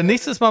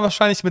 Nächstes Mal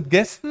wahrscheinlich mit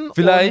Gästen.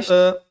 Vielleicht.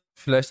 Und,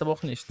 Vielleicht aber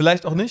auch nicht.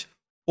 vielleicht auch nicht.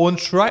 Und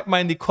schreibt mal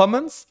in die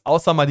Comments,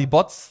 außer mal die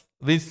Bots,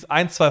 wenigstens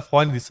 1, 2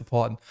 Freunde, die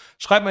supporten.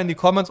 Schreibt mal in die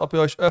Comments, ob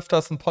ihr euch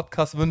öfters einen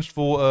Podcast wünscht,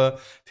 wo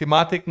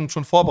Thematiken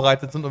schon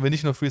vorbereitet sind und wir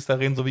nicht nur Freestyle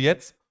reden, so wie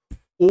jetzt.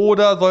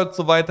 Oder soll es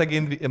so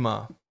weitergehen wie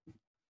immer?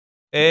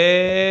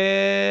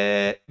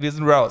 Wir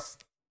sind raus.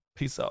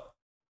 Peace out.